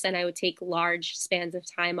travel nurse and I would take large spans of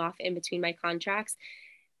time off in between my contracts.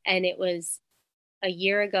 And it was a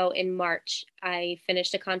year ago in March, I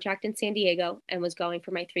finished a contract in San Diego and was going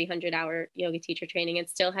for my 300-hour yoga teacher training, and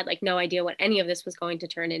still had like no idea what any of this was going to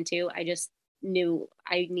turn into. I just knew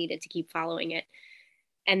I needed to keep following it.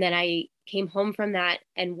 And then I came home from that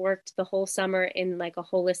and worked the whole summer in like a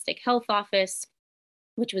holistic health office,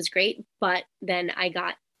 which was great. But then I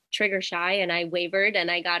got trigger shy and I wavered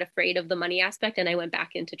and I got afraid of the money aspect, and I went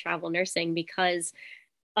back into travel nursing because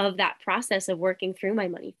of that process of working through my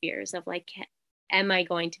money fears of like, am I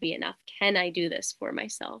going to be enough? Can I do this for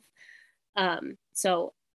myself?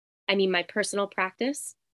 So, I mean, my personal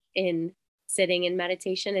practice in sitting in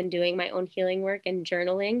meditation and doing my own healing work and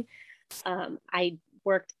journaling, I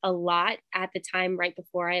worked a lot at the time right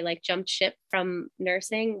before I like jumped ship from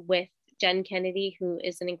nursing with Jen Kennedy, who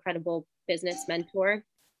is an incredible business mentor.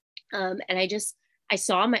 And I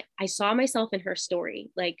saw myself in her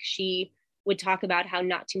story. Like, she would talk about how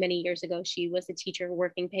not too many years ago, she was a teacher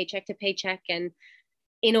working paycheck to paycheck and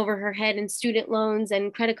in over her head and student loans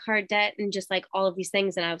and credit card debt and just like all of these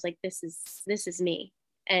things. And I was like, this is me.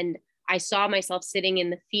 And I saw myself sitting in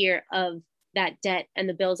the fear of that debt and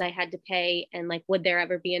the bills I had to pay. And like, would there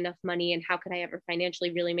ever be enough money? And how could I ever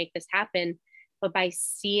financially really make this happen? But by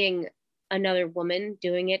seeing another woman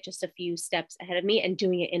doing it just a few steps ahead of me and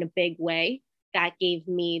doing it in a big way, that gave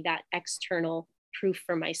me that external proof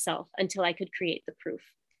for myself until I could create the proof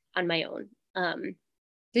on my own.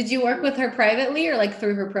 Did you work with her privately or like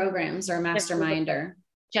through her programs or mastermind or?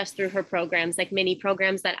 Just through her programs, like mini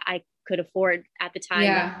programs that I could afford at the time,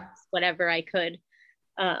 yeah. Whatever I could.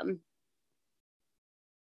 And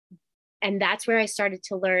that's where I started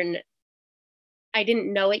to learn. I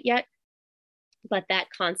didn't know it yet, but that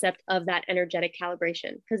concept of that energetic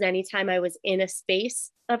calibration, because anytime I was in a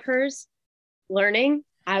space of hers learning,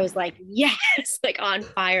 I was like, yes, like on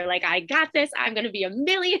fire. Like, I got this. I'm going to be a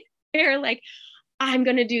millionaire. Like, I'm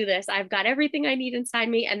going to do this. I've got everything I need inside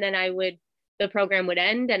me. And then the program would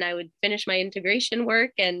end and I would finish my integration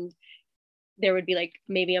work. And there would be like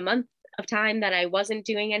maybe a month of time that I wasn't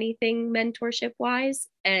doing anything mentorship wise.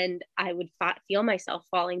 And I would feel myself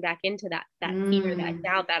falling back into that fear, that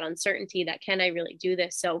doubt, that uncertainty, that can I really do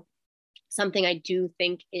this? So something I do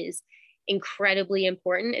think is incredibly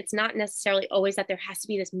important. It's not necessarily always that there has to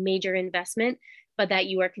be this major investment, but that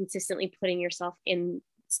you are consistently putting yourself in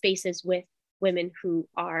spaces with women who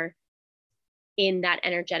are in that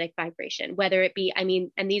energetic vibration, whether it be, I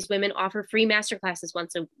mean, and these women offer free masterclasses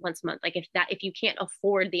once a month. Like if you can't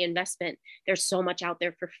afford the investment, there's so much out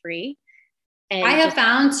there for free. And I have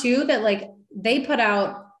found too that like they put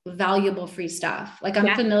out valuable free stuff. Like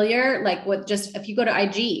I'm familiar, like with just, if you go to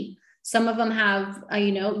IG, some of them have,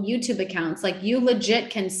 YouTube accounts, like you legit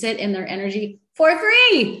can sit in their energy for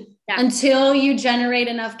free until you generate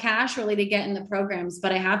enough cash really to get in the programs.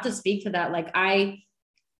 But I have to speak to that. Like I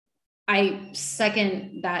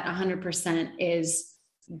second that 100% is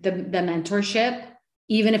the mentorship,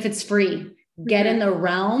 even if it's free, get in the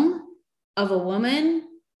realm of a woman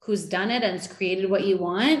who's done it and has created what you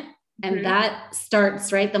want. And that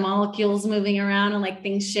starts, right? The molecules moving around and like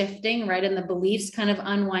things shifting, right? And the beliefs kind of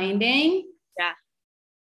unwinding. Yeah.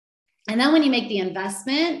 And then when you make the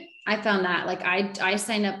investment, I found that like I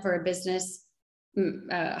signed up for a business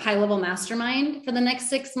high level mastermind for the next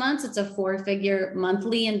 6 months. It's a 4-figure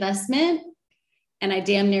monthly investment. And I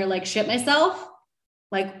damn near like shit myself.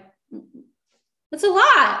 Like that's a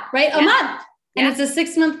lot, right? A month. And it's a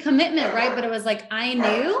 6-month commitment, right? But it was like, I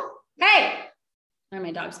knew, hey,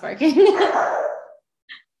 my dog's barking.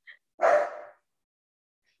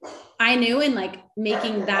 I knew in like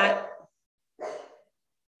making that,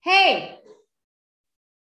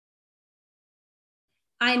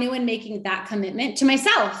 I knew in making that commitment to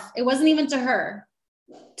myself, it wasn't even to her,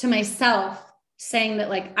 to myself, saying that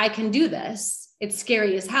like, I can do this. It's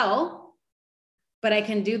scary as hell, but I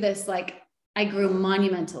can do this. Like I grew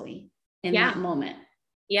monumentally in that moment.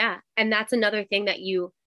 Yeah. And that's another thing that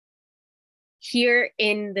you hear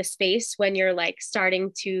in the space when you're like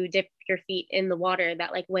starting to dip your feet in the water,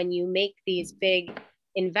 that like when you make these big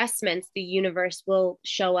investments, the universe will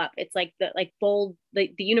show up. It's like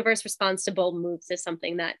the universe responds to bold moves is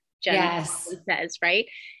something that Jen says, right?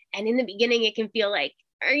 And in the beginning, it can feel like,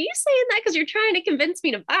 are you saying that because you're trying to convince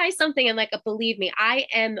me to buy something? And like, believe me, I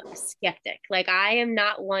am a skeptic. Like I am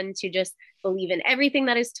not one to just believe in everything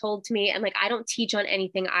that is told to me. And like, I don't teach on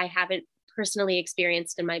anything I haven't personally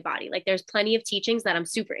experienced in my body. Like there's plenty of teachings that I'm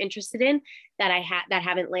super interested in that that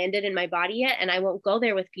haven't landed in my body yet. And I won't go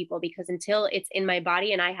there with people because until it's in my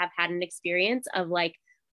body and I have had an experience of like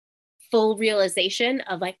full realization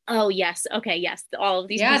of like, oh yes, okay, yes, all of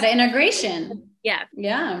these the integration.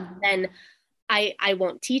 Yeah. Then I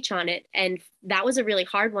won't teach on it. And that was a really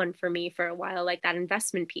hard one for me for a while, like that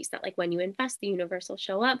investment piece, that like when you invest, the universe will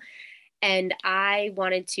show up. And I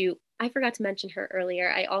forgot to mention her earlier.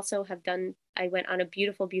 I went on a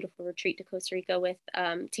beautiful, beautiful retreat to Costa Rica with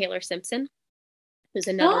Taylor Simpson, who's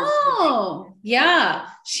another. Oh, yeah.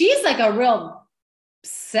 She's like a real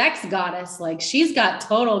sex goddess. Like she's got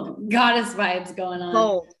total goddess vibes going on.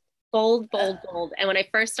 Bold. And when I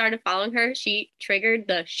first started following her, she triggered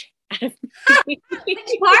the shit out of me.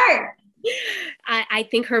 Which part? I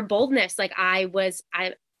think her boldness, like I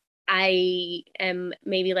am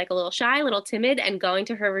maybe like a little shy, a little timid, and going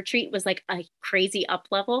to her retreat was like a crazy up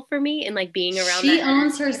level for me, and like being around. She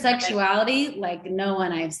owns her sexuality like no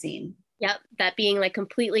one I've seen. Yep. That being like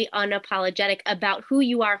completely unapologetic about who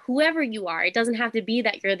you are, whoever you are. It doesn't have to be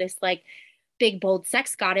that you're this like big, bold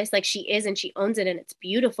sex goddess. Like she is, and she owns it, and it's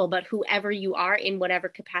beautiful, but whoever you are in whatever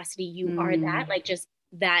capacity you are, that like just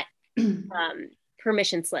that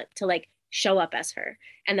permission slip to like show up as her,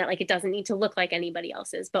 and that like it doesn't need to look like anybody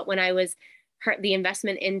else's. But when I was the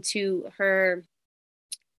investment into her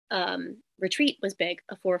retreat was big,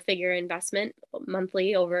 a 4-figure investment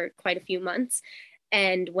monthly over quite a few months.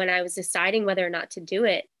 And when I was deciding whether or not to do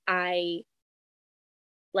it, I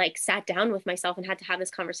like sat down with myself and had to have this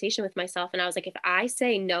conversation with myself. And I was like, if I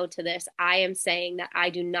say no to this, I am saying that I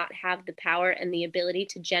do not have the power and the ability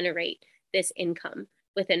to generate this income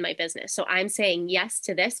within my business. So I'm saying yes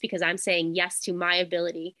to this because I'm saying yes to my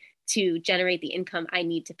ability to generate the income I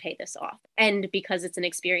need to pay this off. And because it's an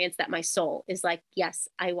experience that my soul is like, yes,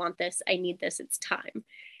 I want this. I need this. It's time.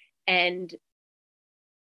 And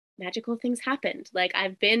magical things happened. Like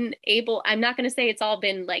I'm not going to say it's all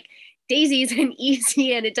been like daisies and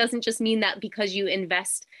easy. And it doesn't just mean that because you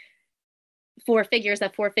invest 4 figures,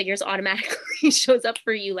 that 4 figures automatically shows up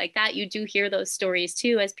for you like that. You do hear those stories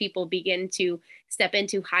too, as people begin to step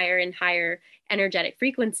into higher and higher energetic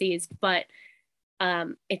frequencies. But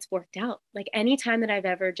it's worked out. Like anytime that I've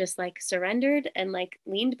ever just like surrendered and like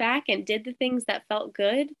leaned back and did the things that felt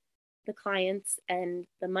good, the clients and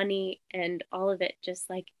the money and all of it, just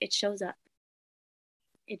like it shows up.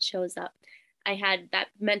 It shows up. I had that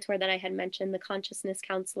mentor that I had mentioned, the consciousness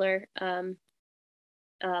counselor,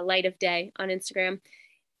 Light of Day on Instagram.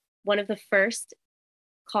 One of the first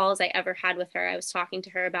calls I ever had with her, I was talking to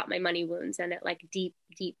her about my money wounds, and it like deep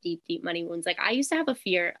money wounds. Like I used to have a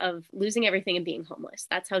fear of losing everything and being homeless.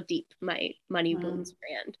 That's how deep my money wounds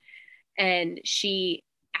ran. And she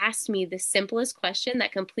asked me the simplest question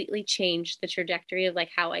that completely changed the trajectory of like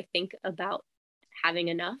how I think about having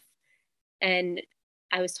enough. And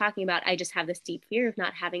I was talking about, I just have this deep fear of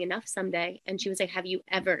not having enough someday. And she was like, have you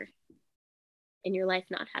ever in your life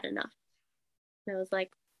not had enough? And I was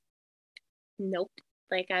like, nope.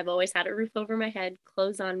 Like I've always had a roof over my head,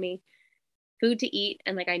 clothes on me, food to eat.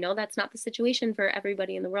 And like, I know that's not the situation for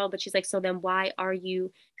everybody in the world, but she's like, so then why are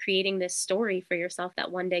you creating this story for yourself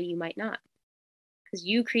that one day you might not? Because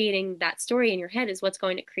you creating that story in your head is what's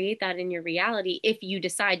going to create that in your reality if you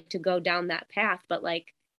decide to go down that path. But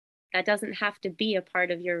like, that doesn't have to be a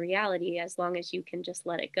part of your reality as long as you can just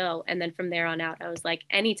let it go. And then from there on out, I was like,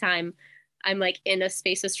 anytime I'm like in a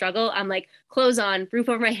space of struggle, I'm like, clothes on, roof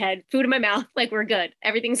over my head, food in my mouth, like we're good.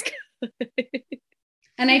 Everything's good.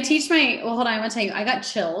 And I teach hold on, I want to tell you, I got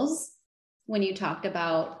chills when you talked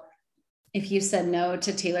about if you said no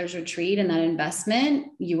to Taylor's retreat and that investment,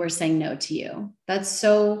 you were saying no to you. That's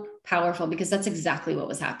so powerful because that's exactly what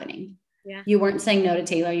was happening. Yeah. You weren't saying no to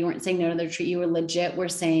Taylor. You weren't saying no to the retreat. You were legit. We're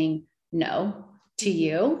saying no to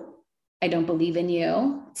you. I don't believe in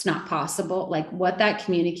you. It's not possible. Like what that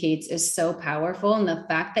communicates is so powerful. And the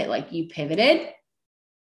fact that like you pivoted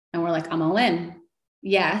and we're like, I'm all in.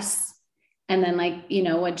 Yes. And then like, you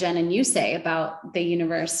know, what Jen and you say about the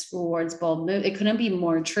universe rewards bold move, it couldn't be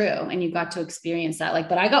more true. And you got to experience that. Like,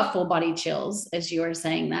 but I got full body chills as you were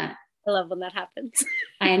saying that. I love when that happens.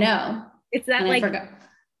 I know. It's that like,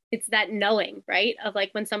 it's that knowing, right? Of like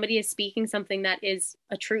when somebody is speaking something that is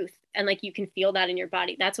a truth and like you can feel that in your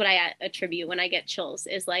body. That's what I attribute when I get chills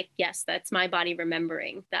is like, yes, that's my body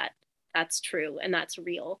remembering that that's true and that's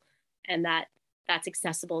real and that's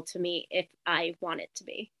accessible to me if I want it to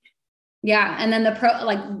be. Yeah. And then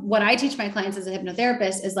like what I teach my clients as a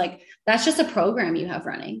hypnotherapist is like, that's just a program you have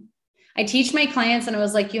running. I teach my clients and I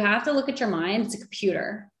was like, you have to look at your mind. It's a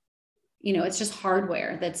computer. You know, it's just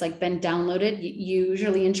hardware that's like been downloaded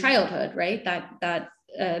usually in childhood, right? That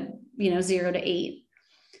 0 to 8.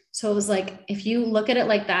 So it was like, if you look at it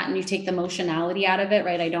like that and you take the emotionality out of it,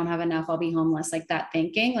 right? I don't have enough. I'll be homeless. Like that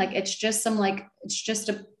thinking, like, it's just it's just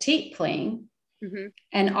a tape playing. Mm-hmm.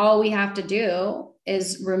 And all we have to do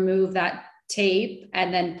is remove that tape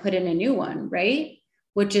and then put in a new one, right?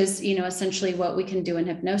 which is, essentially what we can do in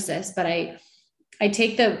hypnosis. But I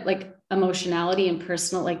take the like emotionality and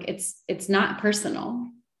personal, like it's not personal.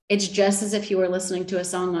 It's just as if you were listening to a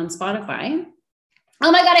song on Spotify.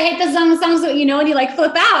 Oh my God, I hate this song. The song's, and you like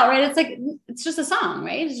flip out, right? It's like, it's just a song,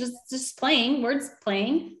 right? It's just playing, words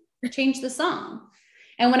playing, change the song.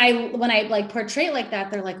 And when I like portray it like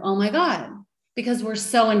that, they're like, oh my God, because we're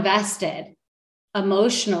so invested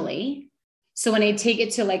emotionally. So when I take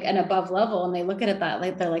it to like an above level and they look at it that,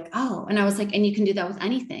 like, they're like, oh, and I was like, and you can do that with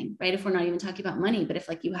anything, right? If we're not even talking about money, but if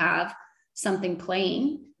like you have something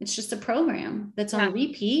playing, it's just a program that's on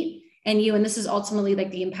repeat. And this is ultimately like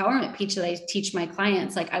the empowerment piece that I teach my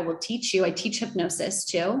clients. Like I teach hypnosis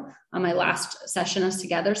too on my last session us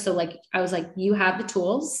together. So like, I was like, you have the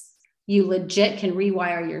tools, you legit can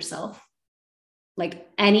rewire yourself. Like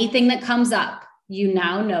anything that comes up, you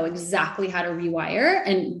now know exactly how to rewire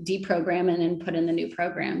and deprogram and then put in the new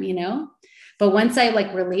program, But once I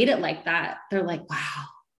like relate it like that, they're like, wow.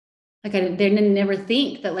 Like they didn't never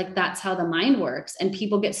think that like, that's how the mind works. And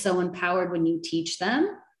people get so empowered when you teach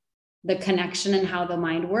them the connection and how the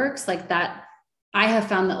mind works like that. I have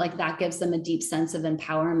found that like that gives them a deep sense of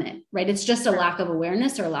empowerment, right? It's just a lack of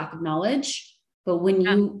awareness or a lack of knowledge. But when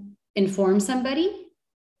you inform somebody,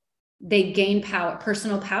 they gain power,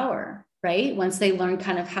 personal power, right? Once they learn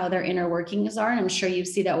kind of how their inner workings are. And I'm sure you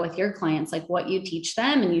see that with your clients, like what you teach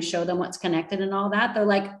them and you show them what's connected and all that. They're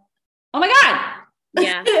like, oh my God.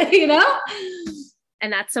 Yeah.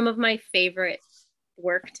 And that's some of my favorite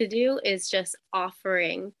work to do is just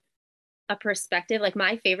offering a perspective. Like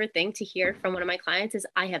my favorite thing to hear from one of my clients is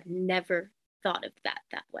I have never thought of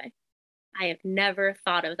that way. I have never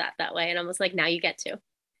thought of that way. And I was like, now you get to.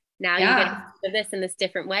 Now you get to do this in this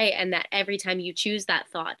different way. And that every time you choose that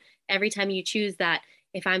thought, every time you choose that,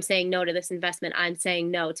 if I'm saying no to this investment, I'm saying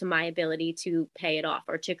no to my ability to pay it off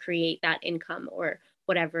or to create that income or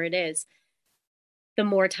whatever it is. The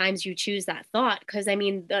more times you choose that thought, because I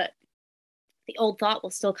mean, the old thought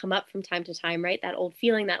will still come up from time to time, right? That old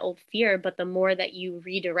feeling, that old fear. But the more that you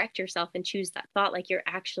redirect yourself and choose that thought, like you're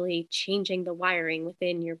actually changing the wiring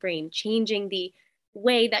within your brain, changing the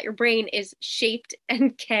way that your brain is shaped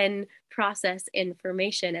and can process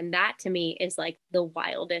information. And that to me is like the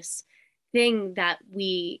wildest thing that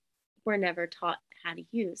we were never taught how to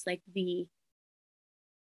use, like the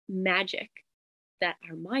magic that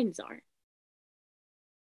our minds are.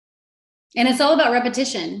 And it's all about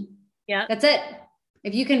repetition. Yeah. That's it.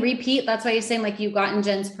 If you can repeat, that's why you're saying like you got in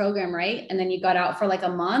Jen's program, right? And then you got out for like a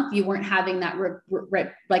month, you weren't having that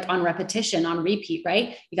like on repetition, on repeat,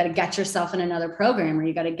 right? You got to get yourself in another program or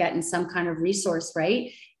you got to get in some kind of resource,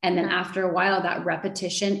 right? And then after a while, that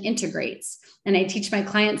repetition integrates. And I teach my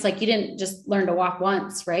clients, like you didn't just learn to walk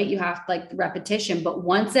once, right? You have like repetition, but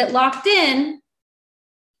once it locked in,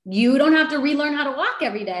 you don't have to relearn how to walk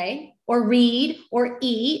every day or read or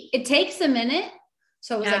eat. It takes a minute.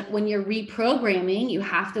 So it was like when you're reprogramming, you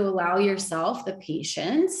have to allow yourself the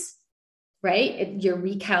patience, right? You're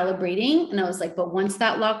recalibrating. And I was like, but once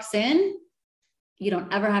that locks in, you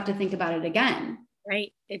don't ever have to think about it again.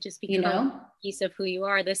 Right. It just becomes a piece of who you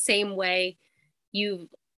are, the same way you've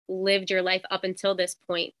lived your life up until this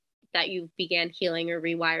point that you began healing or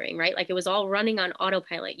rewiring, right? Like it was all running on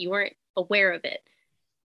autopilot. You weren't aware of it.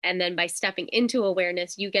 And then by stepping into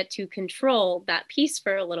awareness, you get to control that piece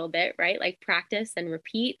for a little bit, right? Like practice and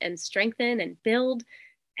repeat and strengthen and build.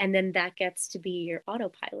 And then that gets to be your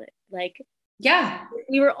autopilot. Like,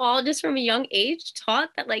 we were all just from a young age taught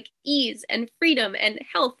that like ease and freedom and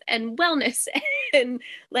health and wellness and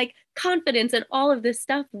like confidence and all of this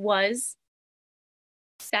stuff was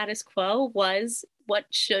status quo, was what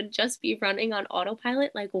should just be running on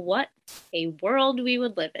autopilot. Like what a world we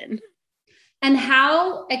would live in. And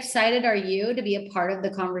how excited are you to be a part of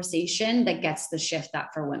the conversation that gets the shift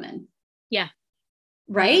that for women? Yeah.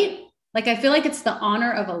 Right? Like, I feel like it's the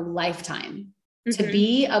honor of a lifetime to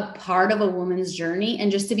be a part of a woman's journey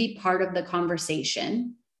and just to be part of the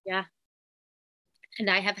conversation. Yeah. And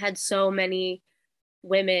I have had so many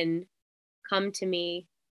women come to me,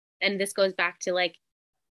 and this goes back to like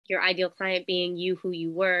your ideal client being you, who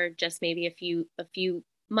you were just maybe a few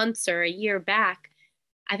months or a year back.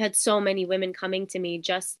 I've had so many women coming to me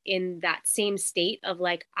just in that same state of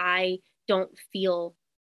like, I don't feel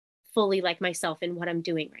fully like myself in what I'm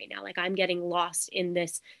doing right now. Like I'm getting lost in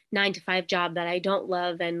this 9-to-5 job that I don't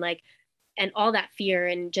love and like, and all that fear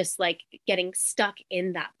and just like getting stuck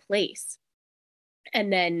in that place.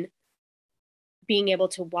 And then being able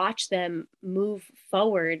to watch them move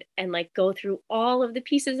forward and like go through all of the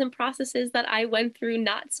pieces and processes that I went through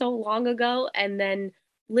not so long ago, and then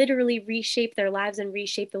literally reshape their lives and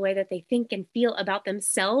reshape the way that they think and feel about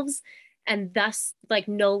themselves and thus like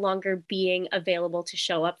no longer being available to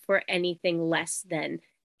show up for anything less than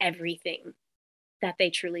everything that they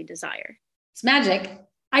truly desire. It's magic.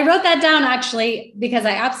 I wrote that down actually, because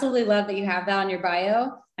I absolutely love that you have that on your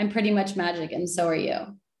bio. I'm pretty much magic, and so are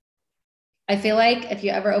you. I feel like if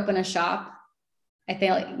you ever open a shop, I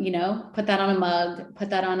feel like, you know, put that on a mug,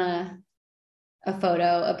 put that on a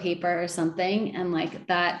photo, a paper or something. And like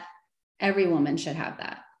that, every woman should have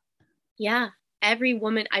that. Yeah. Every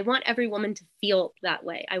woman, I want every woman to feel that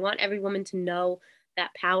way. I want every woman to know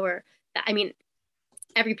that power. That, I mean,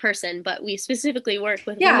 every person, but we specifically work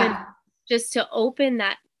with women just to open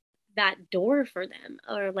that door for them,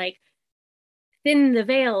 or like thin the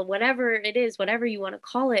veil, whatever it is, whatever you want to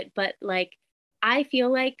call it. But like, I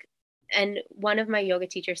feel like, and one of my yoga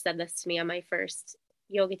teachers said this to me on my first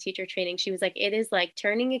yoga teacher training. She was like, it is like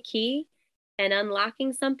turning a key and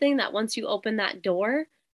unlocking something that once you open that door,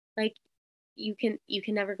 like you can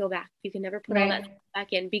never go back. You can never put all that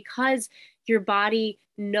back in, because your body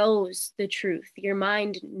knows the truth. Your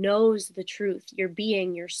mind knows the truth. Your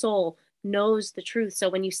being, your soul knows the truth. So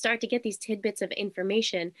when you start to get these tidbits of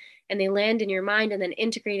information and they land in your mind and then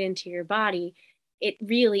integrate into your body, it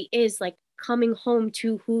really is like coming home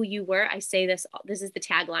to who you were. I say this is the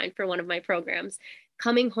tagline for one of my programs: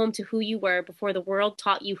 coming home to who you were before the world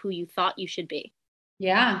taught you who you thought you should be.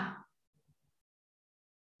 Yeah.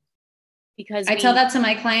 Because I tell that to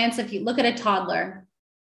my clients. If you look at a toddler,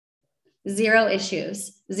 0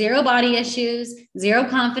 issues, 0 body issues, 0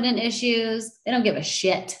 confident issues. They don't give a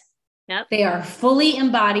shit. Yep. They are fully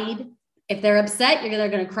embodied. If they're upset, they're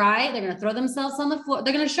going to cry. They're going to throw themselves on the floor.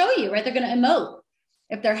 They're going to show you, right? They're going to emote.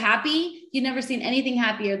 If they're happy, you've never seen anything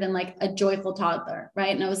happier than like a joyful toddler,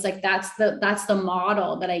 right? And I was like, that's the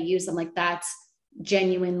model that I use. I'm like, that's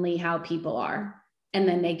genuinely how people are. And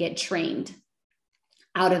then they get trained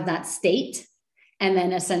out of that state. And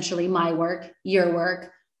then essentially my work, your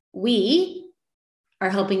work, we are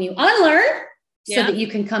helping you unlearn so that you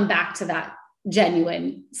can come back to that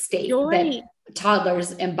genuine state that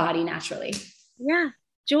toddlers embody naturally. Yeah.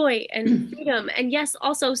 Joy and freedom. And yes,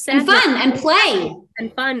 also sadness. And fun and play.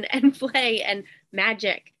 And fun and play and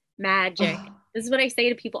magic. Oh. This is what I say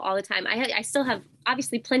to people all the time. I still have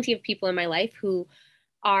obviously plenty of people in my life who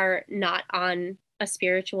are not on a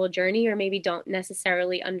spiritual journey, or maybe don't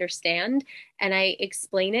necessarily understand. And I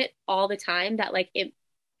explain it all the time that like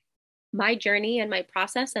my journey and my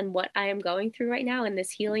process and what I am going through right now in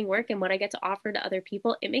this healing work and what I get to offer to other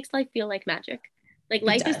people, it makes life feel like magic. Like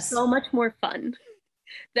life is so much more fun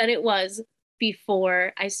than it was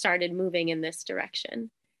before I started moving in this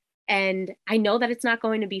direction. And I know that it's not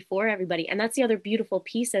going to be for everybody. And that's the other beautiful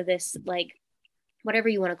piece of this, like, whatever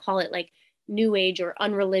you want to call it, like new age or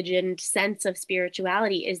unreligioned sense of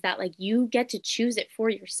spirituality, is that like you get to choose it for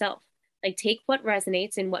yourself. Like take what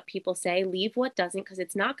resonates in what people say, leave what doesn't, because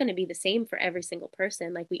it's not going to be the same for every single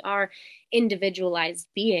person. Like we are individualized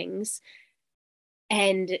beings,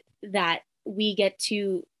 and that we get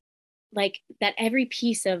to like that every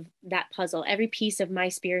piece of that puzzle, every piece of my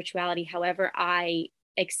spirituality, however I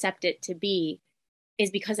accept it to be,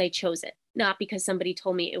 is because I chose it, not because somebody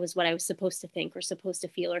told me it was what I was supposed to think or supposed to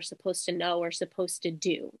feel or supposed to know or supposed to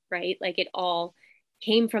do, right? Like it all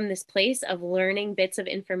came from this place of learning bits of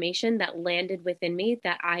information that landed within me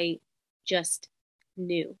that I just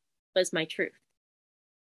knew was my truth.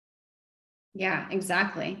 Yeah,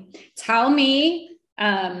 exactly. Tell me,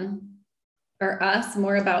 or us,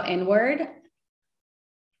 more about Inward.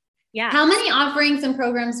 Yeah. How many offerings and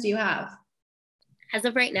programs do you have? As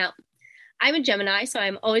of right now, I'm a Gemini, so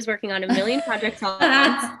I'm always working on a million projects all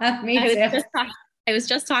at once. Me too. I was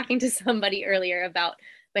just talking to somebody earlier about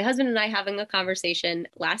my husband and I having a conversation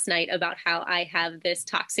last night about how I have this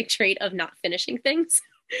toxic trait of not finishing things.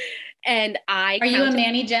 And are you a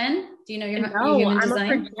Manny Jen? Do you know your human design?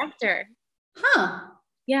 I'm a projector. Huh.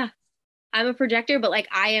 Yeah. I'm a projector, but like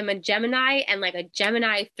I am a Gemini, and like a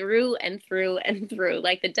Gemini through and through and through.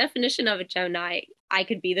 Like the definition of a Gemini, I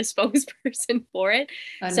could be the spokesperson for it.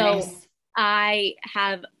 Oh, so nice. I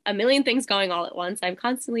have a million things going all at once. I'm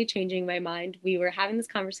constantly changing my mind. We were having this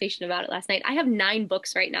conversation about it last night. I have 9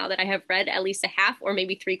 books right now that I have read at least a half or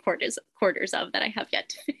maybe 3/4 of that I have yet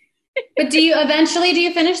to finish. But do you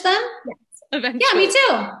finish them? Yes, eventually. Yeah, me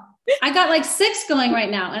too. I got like 6 going right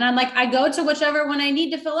now. And I'm like, I go to whichever one I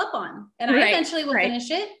need to fill up on. And I eventually will finish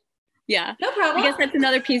it. Yeah. No problem. I guess that's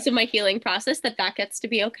another piece of my healing process that gets to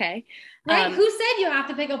be okay. Right. Who said you have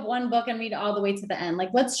to pick up one book and read it all the way to the end? Like,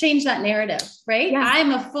 let's change that narrative, right? Yeah.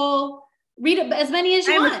 I'm a full read as many as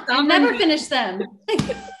you want. I'll never finish them.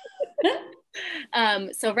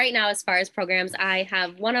 So right now, as far as programs, I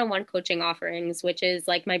have one-on-one coaching offerings, which is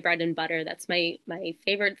like my bread and butter. That's my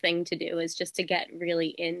favorite thing to do, is just to get really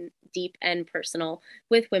in deep and personal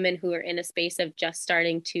with women who are in a space of just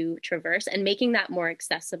starting to traverse and making that more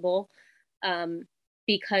accessible.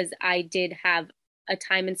 Because I did have a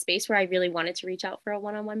time and space where I really wanted to reach out for a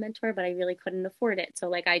one-on-one mentor, but I really couldn't afford it. So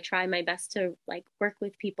like I try my best to like work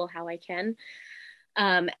with people how I can.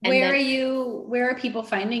 And where are people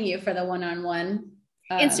finding you for the one-on-one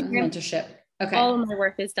Instagram. mentorship? Okay. All of my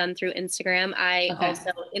work is done through Instagram. I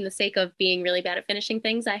also, in the sake of being really bad at finishing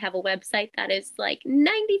things, I have a website that is like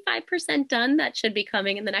 95% done. That should be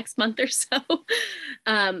coming in the next month or so.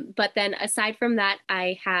 But then aside from that,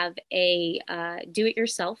 I have a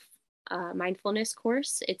do-it-yourself mindfulness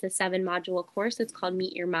course. It's a 7-module course. It's called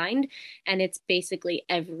Meet Your Mind. And it's basically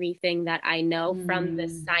everything that I know from the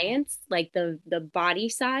science, like the body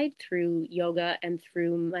side through yoga and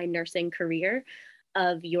through my nursing career,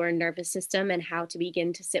 of your nervous system and how to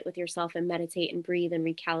begin to sit with yourself and meditate and breathe and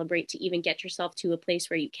recalibrate to even get yourself to a place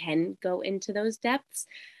where you can go into those depths.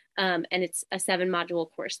 And it's a 7-module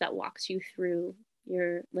course that walks you through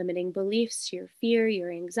your limiting beliefs, your fear, your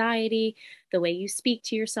anxiety, the way you speak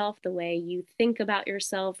to yourself, the way you think about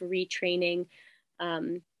yourself, retraining,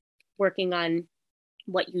 working on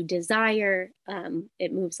what you desire.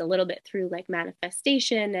 It moves a little bit through like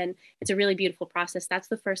manifestation, and it's a really beautiful process. That's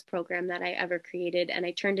the first program that I ever created, and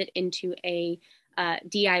I turned it into a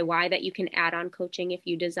DIY that you can add on coaching if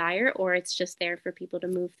you desire, or it's just there for people to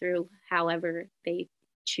move through however they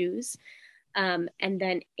choose. And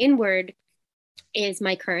then Inward is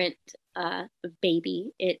my current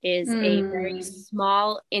baby. It is a very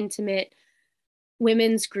small, intimate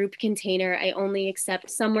women's group container. I only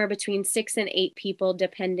accept somewhere between 6 and 8 people,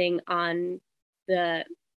 depending on the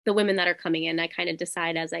women that are coming in. I kind of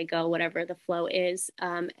decide as I go, whatever the flow is.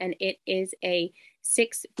 And it is a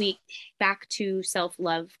 6-week back to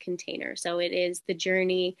self-love container. So it is the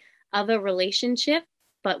journey of a relationship,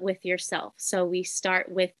 but with yourself. So we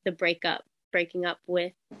start with the breaking up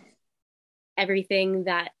with everything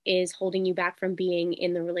that is holding you back from being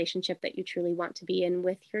in the relationship that you truly want to be in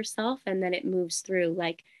with yourself. And then it moves through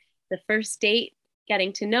like the first date,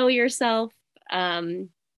 getting to know yourself.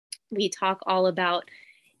 We talk all about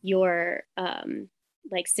your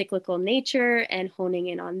like cyclical nature and honing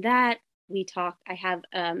in on that. I have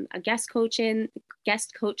a guest coach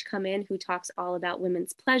come in who talks all about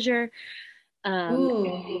women's pleasure.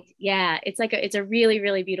 Yeah, it's a really,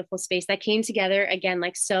 really beautiful space that came together again,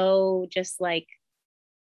 like so just like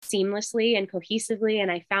seamlessly and cohesively.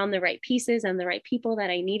 And I found the right pieces and the right people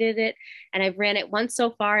that I needed it. And I've ran it once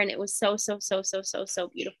so far, and it was so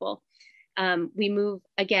beautiful. We move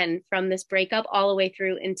again from this breakup all the way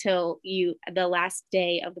through until the last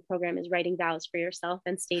day of the program is writing vows for yourself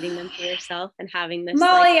and stating them for yourself and having this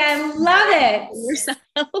Molly, I love it. Yourself.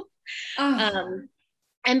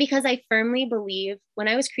 And because I firmly believe when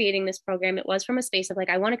I was creating this program, it was from a space of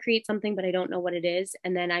like, I want to create something, but I don't know what it is.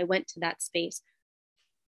 And then I went to that space.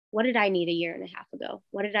 What did I need a year and a half ago?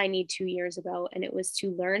 What did I need 2 years ago? And it was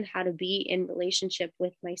to learn how to be in relationship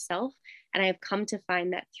with myself. And I have come to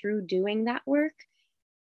find that through doing that work,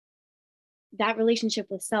 that relationship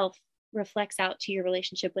with self reflects out to your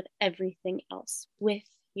relationship with everything else, with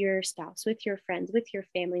your spouse, with your friends, with your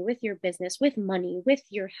family, with your business, with money, with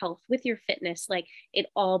your health, with your fitness. Like it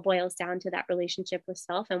all boils down to that relationship with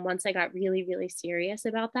self. And once I got really, really serious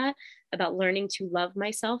about that, about learning to love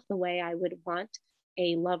myself the way I would want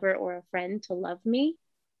a lover or a friend to love me,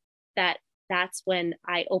 that's when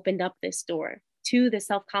I opened up this door to the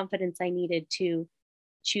self-confidence I needed to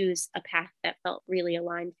choose a path that felt really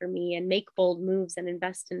aligned for me and make bold moves and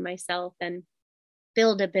invest in myself and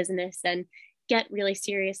build a business and get really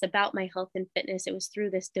serious about my health and fitness. It was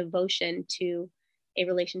through this devotion to a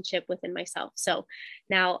relationship within myself. So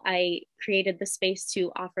now I created the space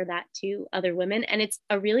to offer that to other women. And it's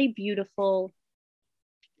in a really beautiful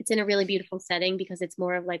setting because it's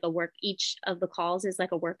more of like a work. Each of the calls is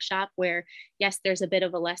like a workshop where, yes, there's a bit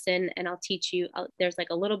of a lesson and I'll teach you. There's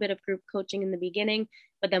like a little bit of group coaching in the beginning,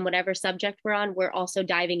 but then whatever subject we're on, we're also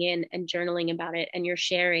diving in and journaling about it. And you're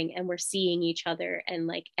sharing and we're seeing each other. And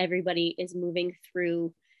like everybody is moving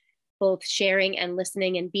through both sharing and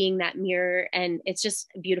listening and being that mirror. And it's just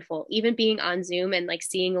beautiful. Even being on Zoom and like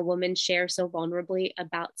seeing a woman share so vulnerably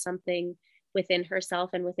about something within herself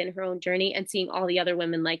and within her own journey and seeing all the other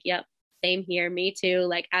women like, yep, same here, me too,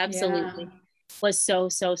 like absolutely was so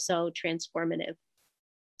transformative.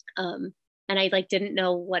 And I like didn't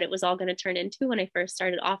know what it was all going to turn into when I first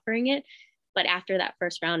started offering it, but after that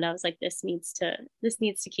first round I was like, this needs to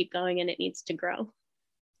keep going and it needs to grow.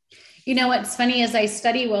 You know, what's funny is I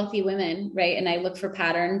study wealthy women, right? And I look for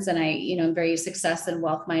patterns, and I'm very success and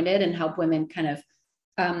wealth minded, and help women kind of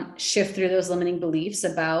shift through those limiting beliefs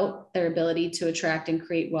about their ability to attract and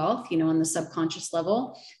create wealth, on the subconscious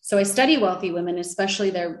level. So I study wealthy women, especially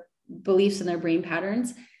their beliefs and their brain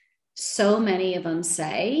patterns. So many of them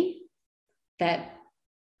say that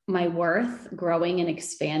my worth growing and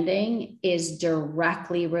expanding is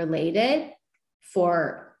directly related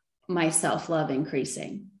for my self-love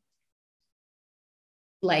increasing,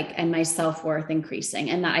 and my self-worth increasing.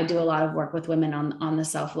 And I do a lot of work with women on the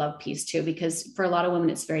self-love piece too, because for a lot of women,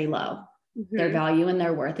 it's very low. Mm-hmm. Their value and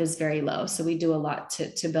their worth is very low. So we do a lot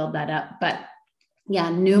to build that up. But yeah,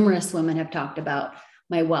 numerous women have talked about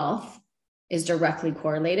my wealth is directly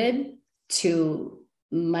correlated to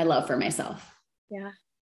my love for myself. Yeah.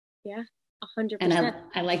 Yeah. 100%. And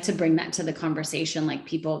I like to bring that to the conversation. Like,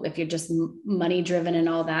 people, if you're just money driven and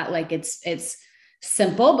all that, like it's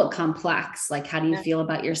simple, but complex. Like, how do you feel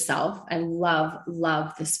about yourself? I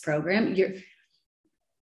love this program.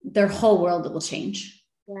 Their whole world will change.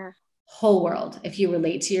 Yeah. Whole world. If you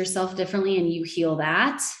relate to yourself differently and you heal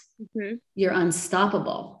that, mm-hmm. you're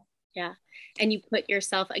unstoppable. Yeah. And you put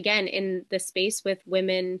yourself again in the space with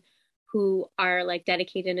women who are like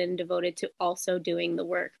dedicated and devoted to also doing the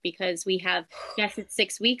work, because we have, yes, it's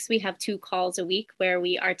 6 weeks. We have 2 calls a week where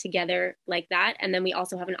we are together like that. And then we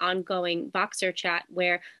also have an ongoing Voxer chat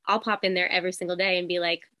where I'll pop in there every single day and be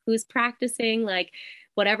like, who's practicing? Like,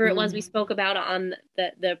 whatever it was we spoke about on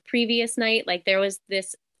the previous night, like there was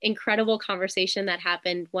this incredible conversation that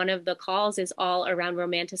happened. One of the calls is all around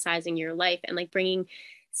romanticizing your life and like bringing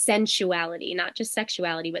sensuality, not just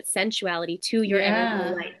sexuality, but sensuality to your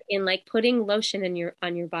everyday life, in like putting lotion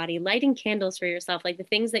on your body, lighting candles for yourself, like the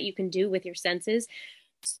things that you can do with your senses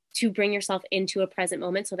to bring yourself into a present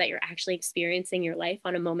moment so that you're actually experiencing your life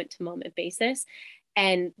on a moment to moment basis.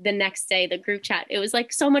 And the next day, the group chat, it was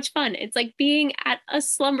like so much fun. It's like being at a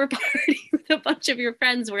slumber party with a bunch of your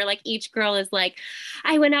friends where like each girl is like,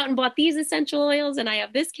 I went out and bought these essential oils and I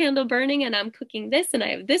have this candle burning and I'm cooking this and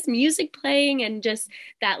I have this music playing, and just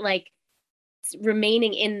that like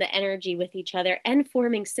remaining in the energy with each other and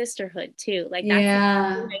forming sisterhood too. Like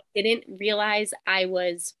that's something I didn't realize I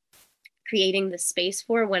was creating the space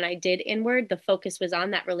for when I did inward. The focus was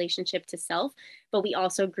on that relationship to self, but we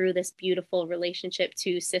also grew this beautiful relationship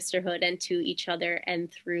to sisterhood and to each other. And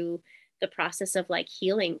through the process of like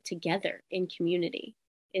healing together in community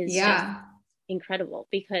is just incredible,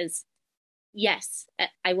 because yes,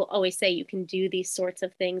 I will always say you can do these sorts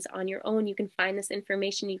of things on your own. You can find this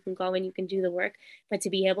information, you can go and you can do the work, but to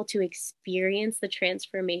be able to experience the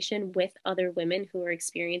transformation with other women who are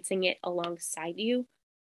experiencing it alongside you,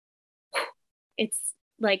 it's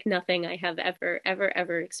like nothing I have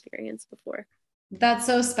ever experienced before. That's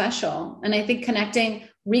so special. And I think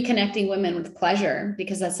reconnecting women with pleasure,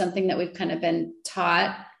 because that's something that we've kind of been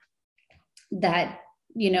taught that,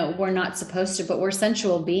 we're not supposed to, but we're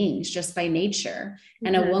sensual beings just by nature. Mm-hmm.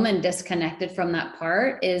 And a woman disconnected from that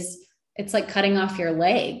part it's like cutting off your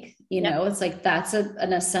leg, it's like, that's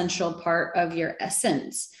an essential part of your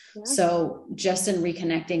essence. Yeah. So just in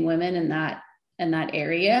reconnecting women in that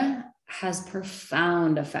area has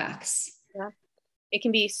profound effects. Yeah. It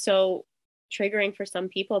can be so triggering for some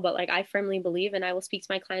people, but like I firmly believe, and I will speak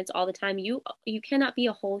to my clients all the time, you cannot be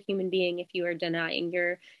a whole human being if you are denying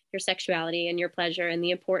your sexuality and your pleasure and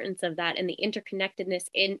the importance of that and the interconnectedness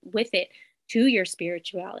with it to your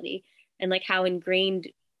spirituality, and like how ingrained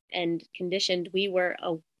and conditioned we were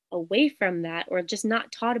away from that, or just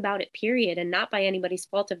not taught about it, period, and not by anybody's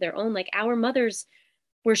fault of their own. Like our mothers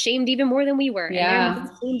were shamed even more than we were. And their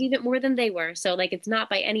mothers shamed even more than they were. So like, it's not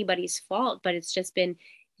by anybody's fault, but it's just been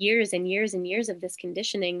years and years and years of this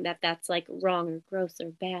conditioning that's like wrong or gross or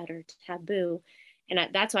bad or taboo. And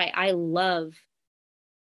that's why I love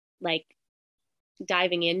like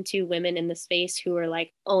diving into women in the space who are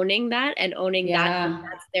like owning that and owning that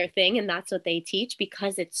that's their thing and that's what they teach,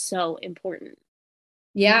 because it's so important.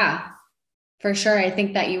 Yeah, for sure. I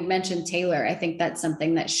think that you mentioned Taylor. I think that's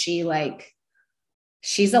something that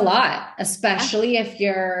she's a lot, especially if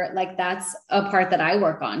you're like, that's a part that I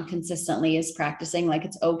work on consistently, is practicing like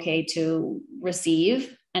it's okay to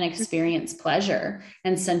receive and experience pleasure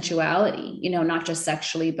and sensuality, not just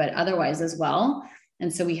sexually, but otherwise as well.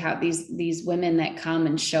 And so we have these women that come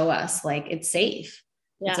and show us like, it's safe.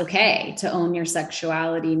 Yeah. It's okay to own your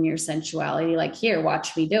sexuality and your sensuality. Like, here,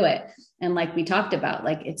 watch me do it. And like we talked about,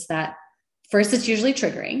 like, it's that first, it's usually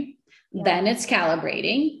triggering. Yeah. Then it's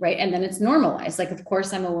calibrating, right? And then it's normalized. Like, of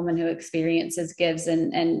course, I'm a woman who experiences, gives,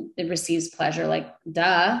 and it receives pleasure. Like,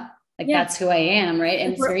 duh, like that's who I am, right?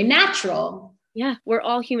 And it's very natural. Yeah, we're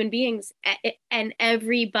all human beings and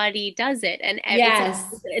everybody does it. And it's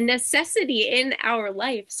Yes. a necessity in our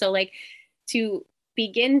life. So like to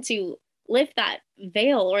begin to lift that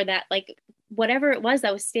veil or that like whatever it was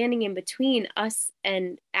that was standing in between us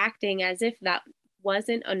and acting as if that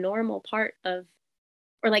wasn't a normal part of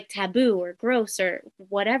or like taboo or gross or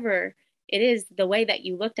whatever it is, the way that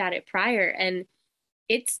you looked at it prior. And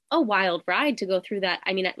it's a wild ride to go through that.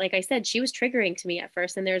 I mean, like I said, she was triggering to me at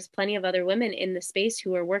first, and there's plenty of other women in the space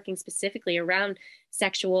who are working specifically around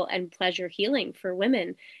sexual and pleasure healing for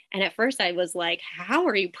women. And at first I was like, how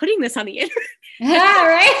are you putting this on the internet? Yeah,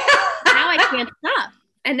 right. Now I can't stop.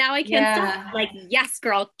 And now I can't stop. Like, yes,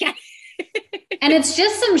 girl, get it. And it's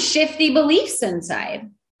just some shifty beliefs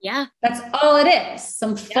inside. Yeah. That's all it is.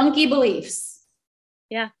 Some funky beliefs.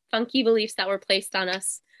 Yeah. Funky beliefs that were placed on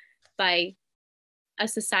us by a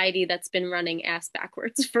society that's been running ass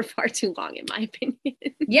backwards for far too long, in my opinion.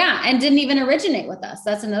 Yeah. And didn't even originate with us.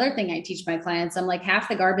 That's another thing I teach my clients. I'm like, half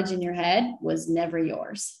the garbage in your head was never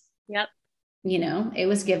yours. Yep. You know, it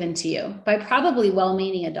was given to you by probably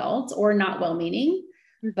well-meaning adults or not well-meaning,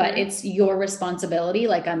 but it's your responsibility.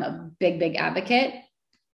 Like I'm a big advocate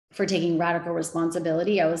for taking radical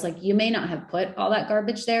responsibility. I was like, you may not have put all that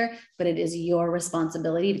garbage there, but it is your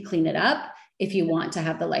responsibility to clean it up if you want to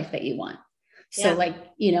have the life that you want. So like,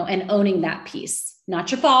 you know, and owning that piece, not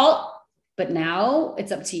your fault, but now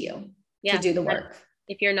it's up to you to do the work.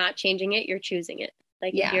 If you're not changing it, you're choosing it.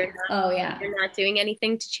 Like if you're not, you're not doing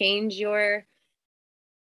anything to change your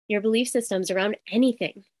belief systems around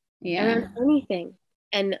anything. Around anything.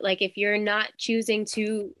 And like, if you're not choosing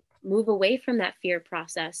to move away from that fear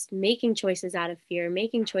process, making choices out of fear,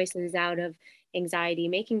 making choices out of anxiety,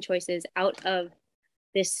 making choices out of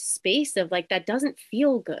this space of like, that doesn't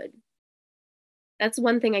feel good. That's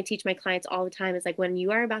one thing I teach my clients all the time is like, when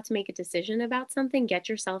you are about to make a decision about something, get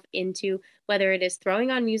yourself into whether it is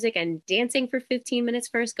throwing on music and dancing for 15 minutes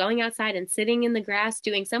first, going outside and sitting in the grass,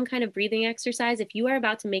 doing some kind of breathing exercise. If you are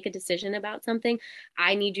about to make a decision about something,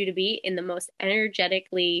 I need you to be in the most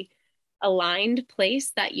energetically aligned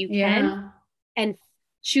place that you can and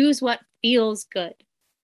choose what feels good.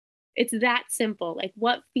 It's that simple. Like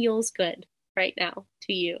what feels good right now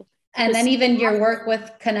to you. And then even your work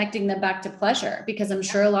with connecting them back to pleasure, because I'm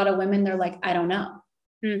sure a lot of women, they're like, I don't know.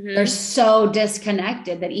 They're so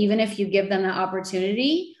disconnected that even if you give them the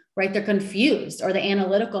opportunity, right, they're confused or the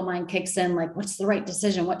analytical mind kicks in like, what's the right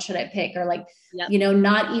decision? What should I pick? Or like, you know,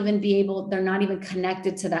 they're not even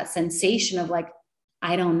connected to that sensation of like,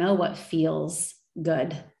 I don't know what feels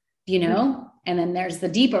good, you know? And then there's the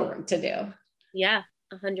deeper work to do. Yeah,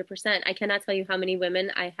 100%. I cannot tell you how many women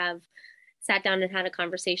I have sat down and had a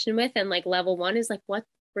conversation with. And like level one is like, what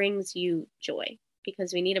brings you joy?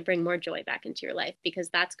 Because we need to bring more joy back into your life, because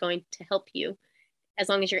that's going to help you. As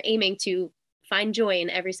long as you're aiming to find joy in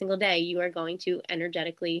every single day, you are going to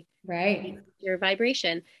energetically raise your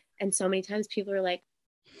vibration. And so many times people are like,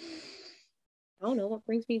 I don't know what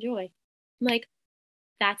brings me joy. I'm like,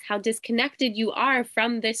 that's how disconnected you are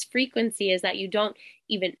from this frequency, is that you don't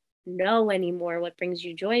even know anymore what brings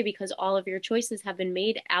you joy, because all of your choices have been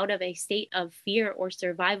made out of a state of fear or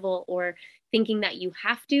survival, or thinking that you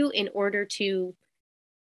have to in order to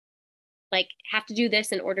like have to do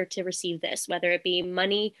this in order to receive this, whether it be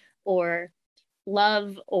money or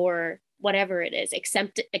love or whatever it is,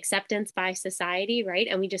 acceptance by society, right?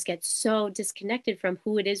 And we just get so disconnected from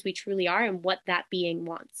who it is we truly are and what that being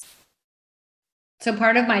wants. So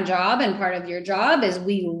part of my job and part of your job is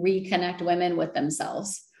we reconnect women with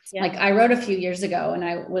themselves. Like I wrote a few years ago and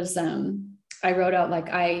I wrote out like,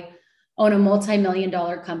 I own a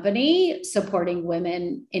multi-million-dollar company supporting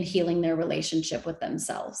women in healing their relationship with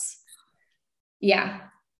themselves. Yeah.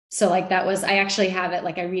 So like I actually have it,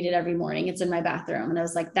 like I read it every morning. It's in my bathroom. And I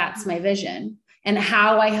was like, that's my vision. And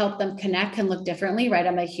how I help them connect can look differently, right?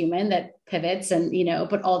 I'm a human that pivots and, you know,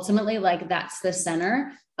 but ultimately like that's the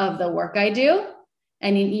center of the work I do.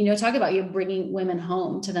 And, you know, talk about you bringing women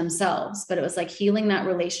home to themselves, but it was like healing that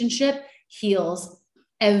relationship heals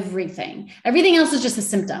everything. Everything else is just a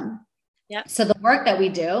symptom. Yep. So the work that we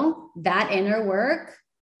do, that inner work,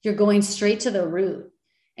 you're going straight to the root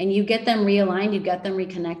and you get them realigned, you get them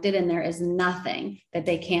reconnected, and there is nothing that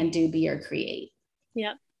they can't do, be, or create.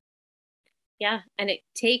 Yep. Yeah. And it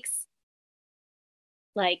takes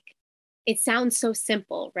like, it sounds so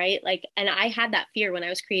simple, right? Like, and I had that fear when I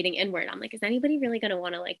was creating Inward. I'm like, is anybody really going to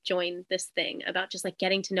want to like join this thing about just like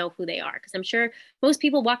getting to know who they are? Because I'm sure most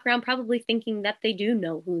people walk around probably thinking that they do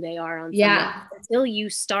know who they are on some level, until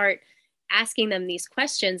you start asking them these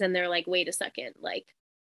questions and they're like, wait a second, like,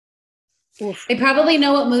 oof. They probably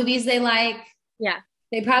know what movies they like. Yeah.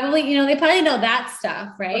 They probably, they probably know that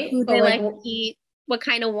stuff, right? Who But they like, like to eat, what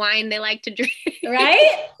kind of wine they like to drink.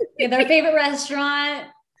 right? Yeah, their favorite restaurant.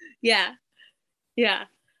 Yeah. Yeah.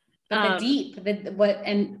 But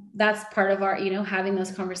and that's part of our, having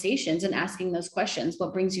those conversations and asking those questions.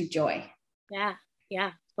 What brings you joy? Yeah.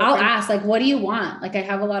 Yeah. I'll ask, like, what do you want? Like,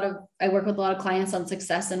 I work with a lot of clients on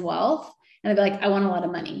success and wealth, and they'll be like, I want a lot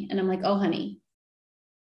of money. And I'm like, oh, honey,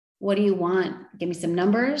 what do you want? Give me some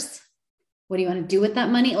numbers. What do you want to do with that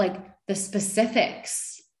money? Like the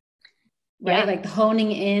specifics, right? Yeah. Like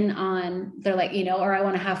honing in on, they're like, or I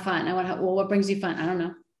want to have fun. Well, what brings you fun? I don't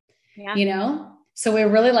know. Yeah. So we're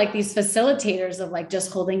really like these facilitators of like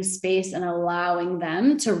just holding space and allowing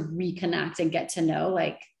them to reconnect and get to know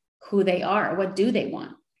like who they are. What do they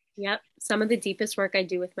want? Yep. Some of the deepest work I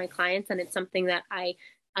do with my clients, and it's something that I,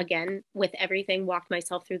 again, with everything, walked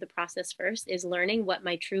myself through the process first, is learning what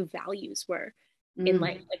my true values were in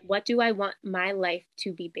life. Like, what do I want my life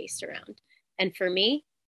to be based around? And for me,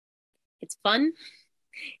 it's fun,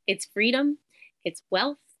 it's freedom, it's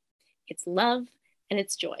wealth, it's love, and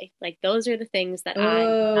it's joy. Like, those are the things that I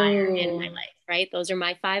desire in my life, right? Those are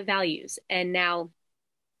my 5 values. And now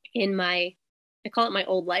I call it my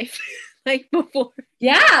old life, like before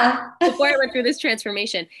I went through this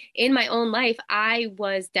transformation in my own life, I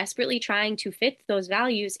was desperately trying to fit those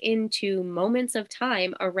values into moments of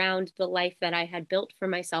time around the life that I had built for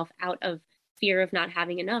myself out of fear of not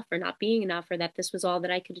having enough or not being enough, or that this was all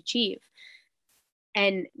that I could achieve.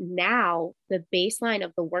 And now the baseline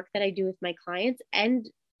of the work that I do with my clients and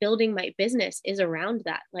building my business is around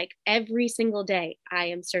that. Like, every single day I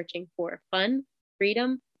am searching for fun,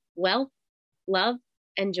 freedom, wealth, love,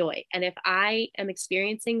 and joy. And if I am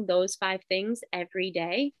experiencing those 5 things every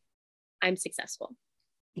day, I'm successful.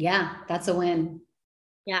 Yeah, that's a win.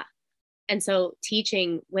 Yeah. And so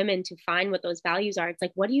teaching women to find what those values are, it's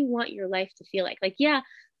like, what do you want your life to feel like? Like, yeah,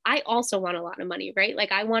 I also want a lot of money, right?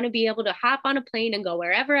 Like, I want to be able to hop on a plane and go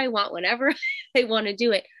wherever I want, whenever I want to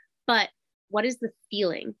do it. But what is the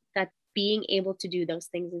feeling that being able to do those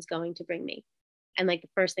things is going to bring me? And like, the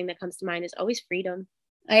first thing that comes to mind is always freedom.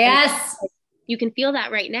 Yes. You can feel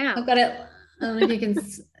that right now. I've got it. I don't know if you can,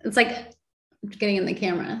 it's like getting in the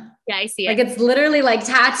camera. Yeah, I see it. Like, it's literally like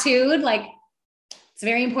tattooed. Like, it's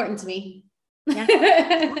very important to me.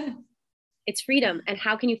 Yeah. It's freedom. And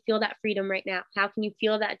how can you feel that freedom right now? How can you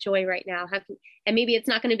feel that joy right now? And maybe it's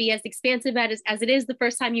not going to be as expansive as it is the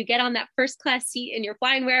first time you get on that first class seat and you're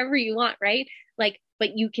flying wherever you want, right? Like,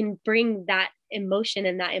 but you can bring that emotion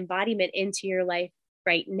and that embodiment into your life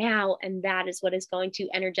right now. And that is what is going to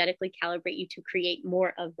energetically calibrate you to create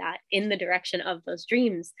more of that in the direction of those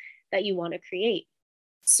dreams that you want to create.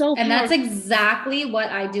 And that's exactly what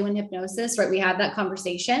I do in hypnosis, right? We have that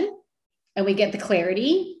conversation and we get the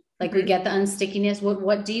clarity, like we get the unstickiness.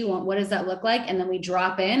 What do you want? What does that look like? And then we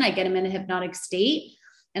drop in, I get them in a hypnotic state.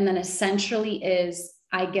 And then essentially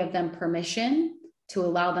I give them permission to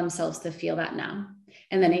allow themselves to feel that now.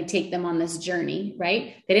 And then I take them on this journey,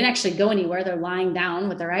 right? They didn't actually go anywhere. They're lying down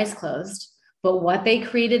with their eyes closed, but what they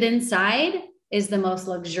created inside is the most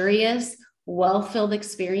luxurious, well-filled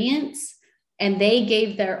experience. And they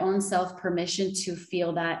gave their own self permission to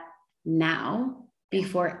feel that now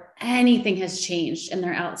before anything has changed in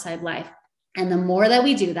their outside life. And the more that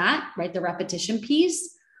we do that, right, the repetition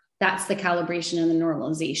piece, that's the calibration and the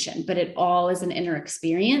normalization, but it all is an inner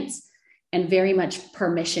experience and very much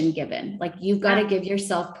permission given. Like, you've got to give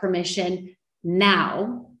yourself permission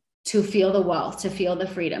now to feel the wealth, to feel the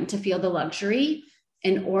freedom, to feel the luxury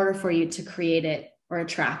in order for you to create it or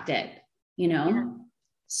attract it, Yeah.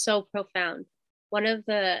 So profound. One of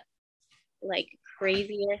the like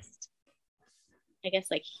craziest, I guess,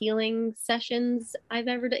 like healing sessions I've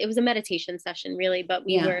ever done. It was a meditation session, really, but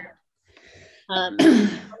we were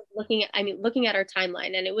looking at our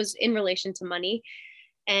timeline, and it was in relation to money.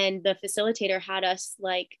 And the facilitator had us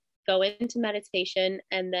like go into meditation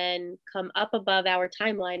and then come up above our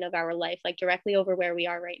timeline of our life, like directly over where we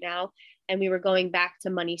are right now. And we were going back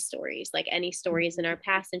to money stories, like any stories in our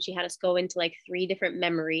past. And she had us go into like 3 different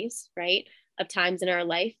memories, right, of times in our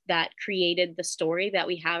life that created the story that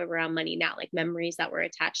we have around money now, like memories that were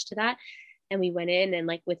attached to that. And we went in and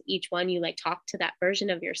like with each one, you like talked to that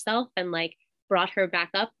version of yourself and like brought her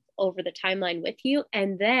back up over the timeline with you.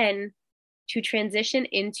 And then to transition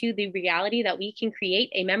into the reality that we can create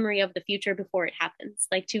a memory of the future before it happens,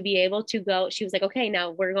 like to be able to go, she was like, okay,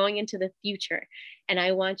 now we're going into the future. And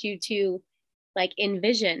I want you to like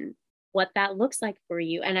envision what that looks like for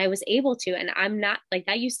you. And I was able to, and I'm not like,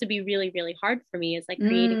 that used to be really, really hard for me, is like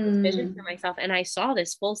creating this vision for myself. And I saw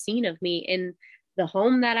this full scene of me in the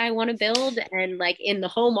home that I want to build, and like in the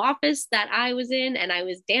home office that I was in, and I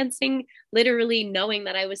was dancing, literally knowing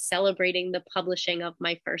that I was celebrating the publishing of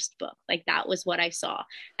my first book. Like that was what I saw.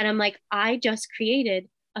 And I'm like, I just created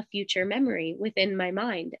a future memory within my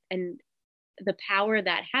mind. And the power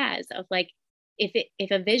that has of like,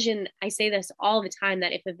 if a vision, I say this all the time,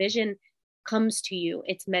 that if a vision comes to you,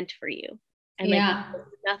 it's meant for you. And like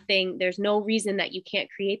nothing, there's no reason that you can't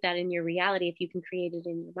create that in your reality if you can create it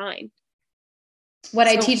in your mind. What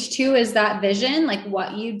I teach too is that vision, like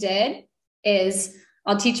what you did is,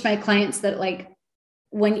 I'll teach my clients that like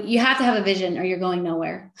when you have to have a vision or you're going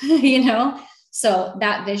nowhere, you know? So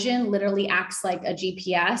that vision literally acts like a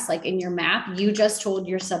GPS, like in your map. You just told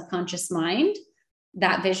your subconscious mind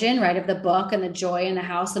that vision, right, of the book and the joy and the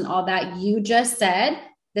house and all that. You just said,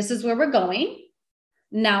 this is where we're going.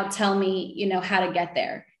 Now tell me, you know, how to get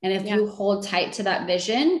there. And if you hold tight to that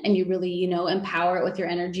vision and you really, you know, empower it with your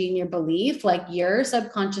energy and your belief, like your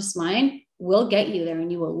subconscious mind will get you there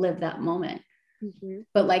and you will live that moment. Mm-hmm.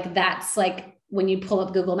 But like, that's like when you pull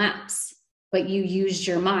up Google Maps, but you used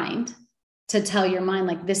your mind to tell your mind,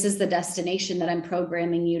 like, this is the destination that I'm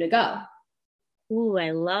programming you to go. Ooh,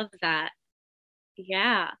 I love that.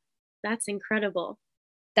 Yeah, that's incredible.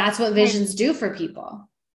 That's what visions do for people.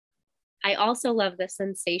 I also love the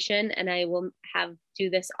sensation, and I will do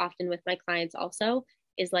this often with my clients also,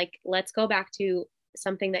 is like, let's go back to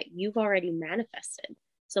something that you've already manifested.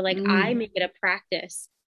 So like I make it a practice,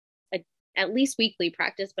 at least weekly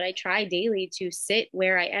practice, but I try daily to sit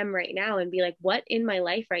where I am right now and be like, what in my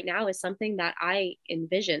life right now is something that I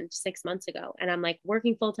envisioned 6 months ago? And I'm like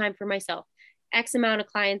working full time for myself, X amount of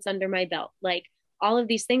clients under my belt, like all of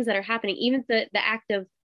these things that are happening. Even the act of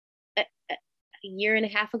a year and a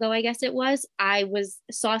half ago, I guess it was, I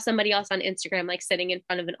saw somebody else on Instagram, like sitting in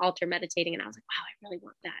front of an altar meditating. And I was like, wow, I really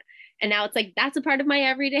want that. And now it's like, that's a part of my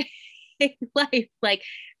everyday life. Like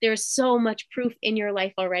there's so much proof in your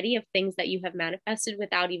life already of things that you have manifested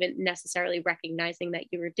without even necessarily recognizing that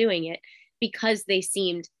you were doing it, because they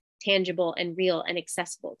seemed tangible and real and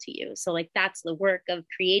accessible to you. So like, that's the work of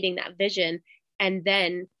creating that vision and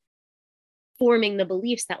then forming the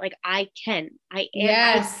beliefs that like I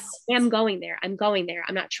am going there. I'm going there.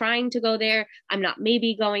 I'm not trying to go there. I'm not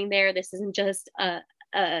maybe going there. This isn't just a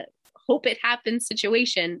hope it happens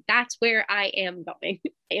situation. That's where I am going.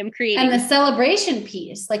 I am creating. And the celebration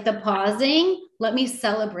piece, like the pausing, let me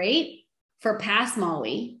celebrate for past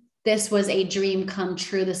Molly. This was a dream come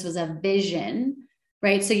true. This was a vision,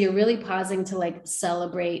 right? So you're really pausing to like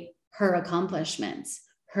celebrate her accomplishments,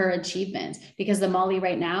 her achievements, because the Molly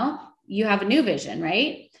right now, you have a new vision,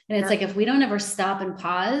 right? And it's like, if we don't ever stop and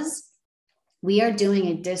pause, we are doing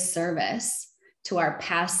a disservice to our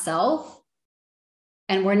past self.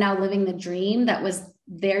 And we're now living the dream that was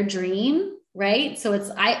their dream, right? So it's,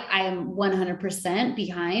 I am 100%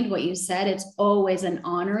 behind what you said. It's always an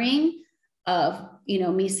honoring of, you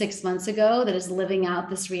know, me 6 months ago that is living out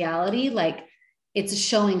this reality. Like it's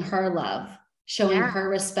showing her love, showing her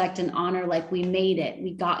respect and honor. Like we made it,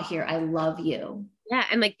 we got here. I love you. Yeah.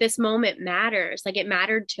 And like this moment matters. Like it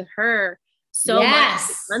mattered to her so much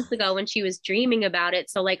 6 months ago when she was dreaming about it.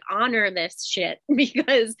 So like honor this shit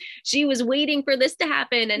because she was waiting for this to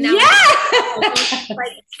happen. And now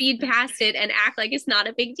like speed past it and act like it's not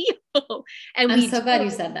a big deal. And I'm so glad you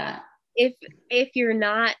said that. If you're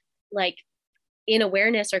not like in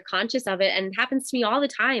awareness or conscious of it, and it happens to me all the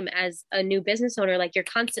time as a new business owner, like you're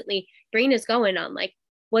constantly, brain is going on like,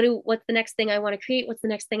 what's the next thing I want to create? What's the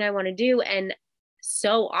next thing I want to do? And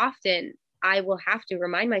so often I will have to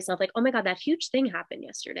remind myself like, oh my God, that huge thing happened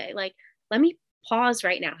yesterday. Like, let me pause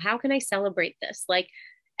right now. How can I celebrate this? Like,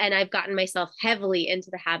 and I've gotten myself heavily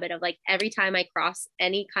into the habit of like, every time I cross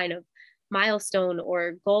any kind of milestone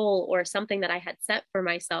or goal or something that I had set for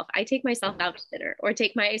myself, I take myself out to dinner or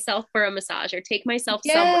take myself for a massage or take myself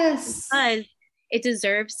somewhere, because it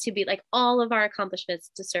deserves to be like, all of our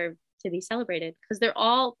accomplishments deserve to be celebrated because they're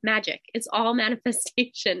all magic. It's all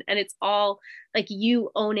manifestation, and it's all like you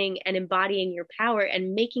owning and embodying your power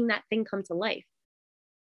and making that thing come to life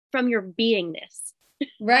from your beingness.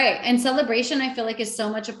 Right. And celebration, I feel like, is so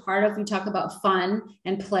much a part of, we talk about fun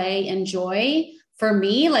and play and joy. For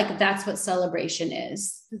me, like that's what celebration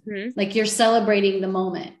is. Mm-hmm. Like you're celebrating the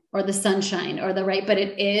moment or the sunshine or the right, but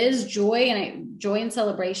it is joy, and joy and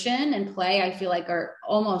celebration and play, I feel like are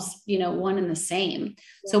almost, you know, one and the same.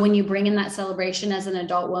 Yeah. So when you bring in that celebration as an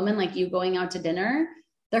adult woman, like you going out to dinner,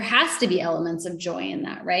 there has to be elements of joy in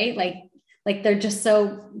that, right? Like they're just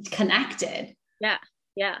so connected. Yeah.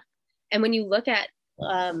 Yeah. And when you look at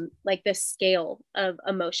like the scale of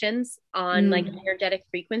emotions on like energetic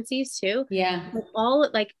frequencies too. Yeah. Like all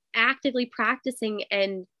like actively practicing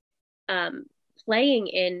and playing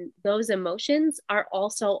in those emotions are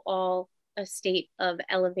also all a state of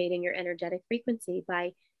elevating your energetic frequency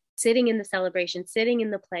by sitting in the celebration, sitting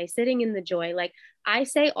in the play, sitting in the joy. Like I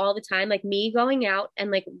say all the time, like me going out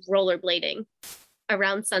and like rollerblading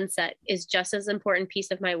around sunset is just as important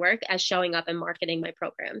piece of my work as showing up and marketing my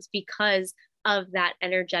programs, because of that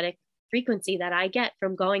energetic frequency that I get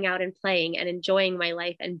from going out and playing and enjoying my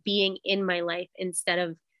life and being in my life instead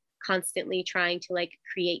of constantly trying to like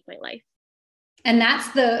create my life. And that's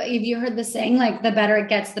if you heard the saying, like the better it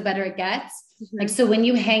gets, the better it gets. Mm-hmm. Like, so when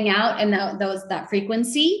you hang out and that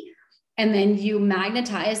frequency, and then you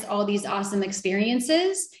magnetize all these awesome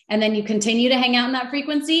experiences, and then you continue to hang out in that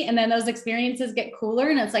frequency, and then those experiences get cooler.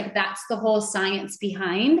 And it's like, that's the whole science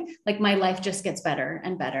behind, like, my life just gets better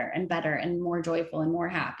and better and better and more joyful and more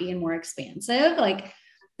happy and more expansive. Like,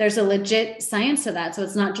 there's a legit science to that. So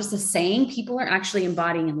it's not just a saying, people are actually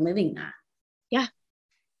embodying and living that. Yeah.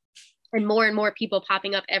 And more people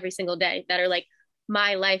popping up every single day that are like,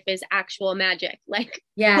 my life is actual magic. Like,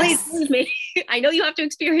 yes. Please me. I know you have to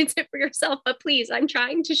experience it for yourself, but please, I'm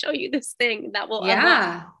trying to show you this thing that will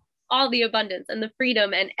unlock all the abundance and the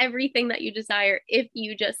freedom and everything that you desire if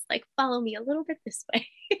you just like follow me a little bit this way.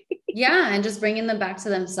 Yeah. And just bringing them back to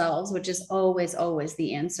themselves, which is always, always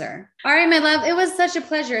the answer. All right, my love. It was such a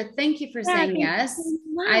pleasure. Thank you for saying yes. So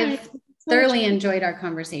I've thoroughly enjoyed our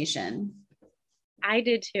conversation. I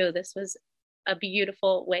did too. This was a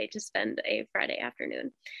beautiful way to spend a Friday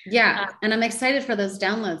afternoon. Yeah. And I'm excited for those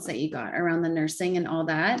downloads that you got around the nursing and all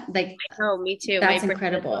that. Like, oh, me too. That's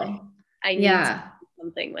incredible. I need to do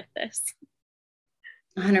something with this.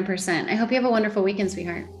 100%. I hope you have a wonderful weekend,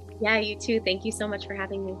 sweetheart. Yeah, you too. Thank you so much for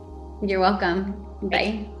having me. You're welcome.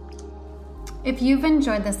 Bye. If you've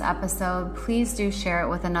enjoyed this episode, please do share it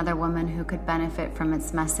with another woman who could benefit from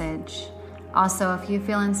its message. Also, if you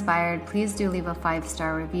feel inspired, please do leave a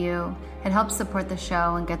 5-star review. It helps support the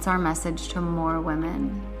show and gets our message to more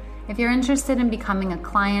women. If you're interested in becoming a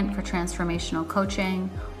client for transformational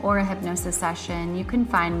coaching or a hypnosis session, you can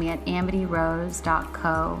find me at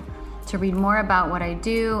amityrose.co to read more about what I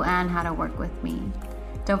do and how to work with me.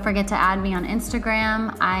 Don't forget to add me on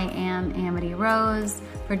Instagram. I am Amity Rose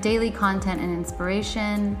for daily content and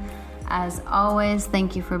inspiration. As always,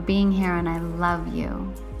 thank you for being here, and I love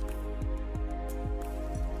you.